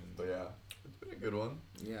too. But yeah, it's been a good one.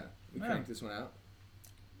 Yeah, we cranked this one out.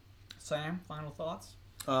 Sam, final thoughts?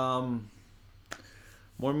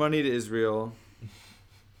 More money to Israel.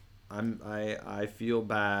 I feel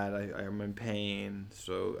bad. I'm in pain.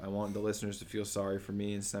 So I want the listeners to feel sorry for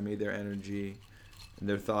me and send me their energy and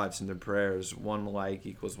their thoughts and their prayers. 1 like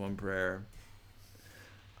equals 1 prayer.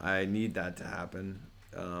 I need that to happen.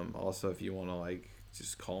 Also, if you want to like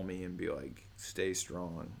just call me and be like, stay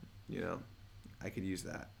strong, I could use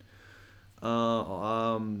that.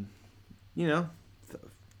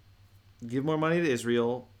 Give more money to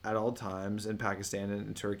Israel at all times, and Pakistan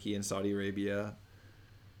and Turkey and Saudi Arabia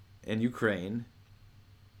and Ukraine.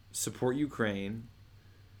 Support Ukraine.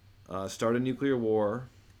 Start a nuclear war.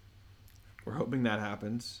 We're hoping that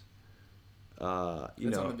happens.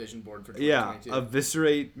 That's on the vision board for 2022. Yeah,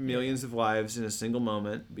 eviscerate millions of lives in a single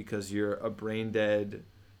moment because you're a brain-dead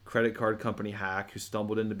credit card company hack who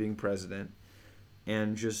stumbled into being president.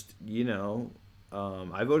 And just,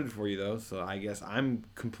 I voted for you, though, so I guess I'm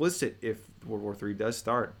complicit if World War III does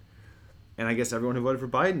start. And I guess everyone who voted for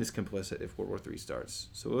Biden is complicit if World War III starts.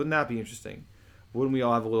 So wouldn't that be interesting? Wouldn't we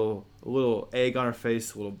all have a little egg on our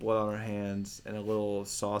face, a little blood on our hands, and a little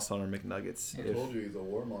sauce on our McNuggets? I told you he's a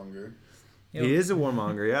warmonger. He is a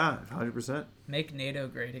warmonger, yeah, 100%. Make NATO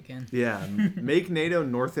great again. Yeah, make NATO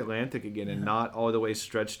North Atlantic again and not all the way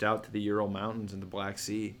stretched out to the Ural Mountains and the Black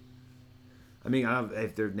Sea. I mean,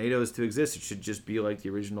 if NATO is to exist, it should just be like the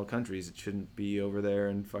original countries. It shouldn't be over there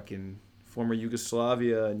in fucking former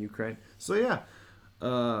Yugoslavia and Ukraine. So yeah,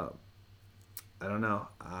 I don't know.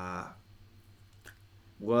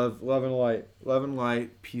 Love and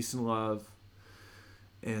light, peace and love,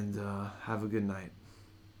 and have a good night.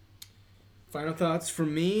 Final thoughts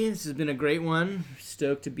from me. This has been a great one.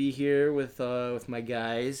 Stoked to be here with my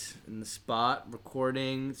guys in the spot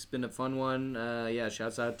recording. It's been a fun one.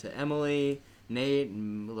 Shouts out to Emily, Nate,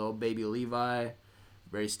 and little baby Levi.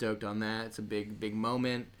 Very stoked on that. It's a big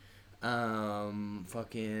moment.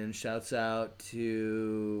 Fucking shouts out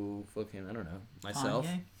to I don't know, myself.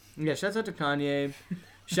 Kanye? Yeah, shouts out to Kanye.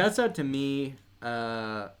 Shouts out to me.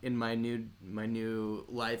 In my new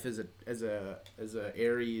life as a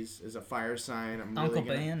Aries, as a fire sign,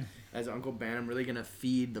 as Uncle Ben, I'm really gonna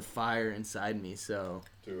feed the fire inside me. So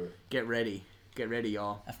do it. Get ready,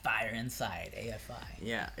 y'all. A fire inside, AFI.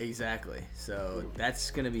 Yeah, exactly. So that's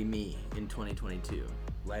gonna be me in 2022,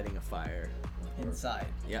 lighting a fire inside.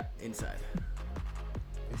 Yeah, inside.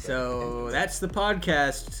 So that's the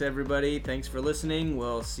podcast, everybody. Thanks for listening.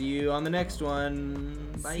 We'll see you on the next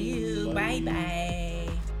one. Bye. See you. Bye.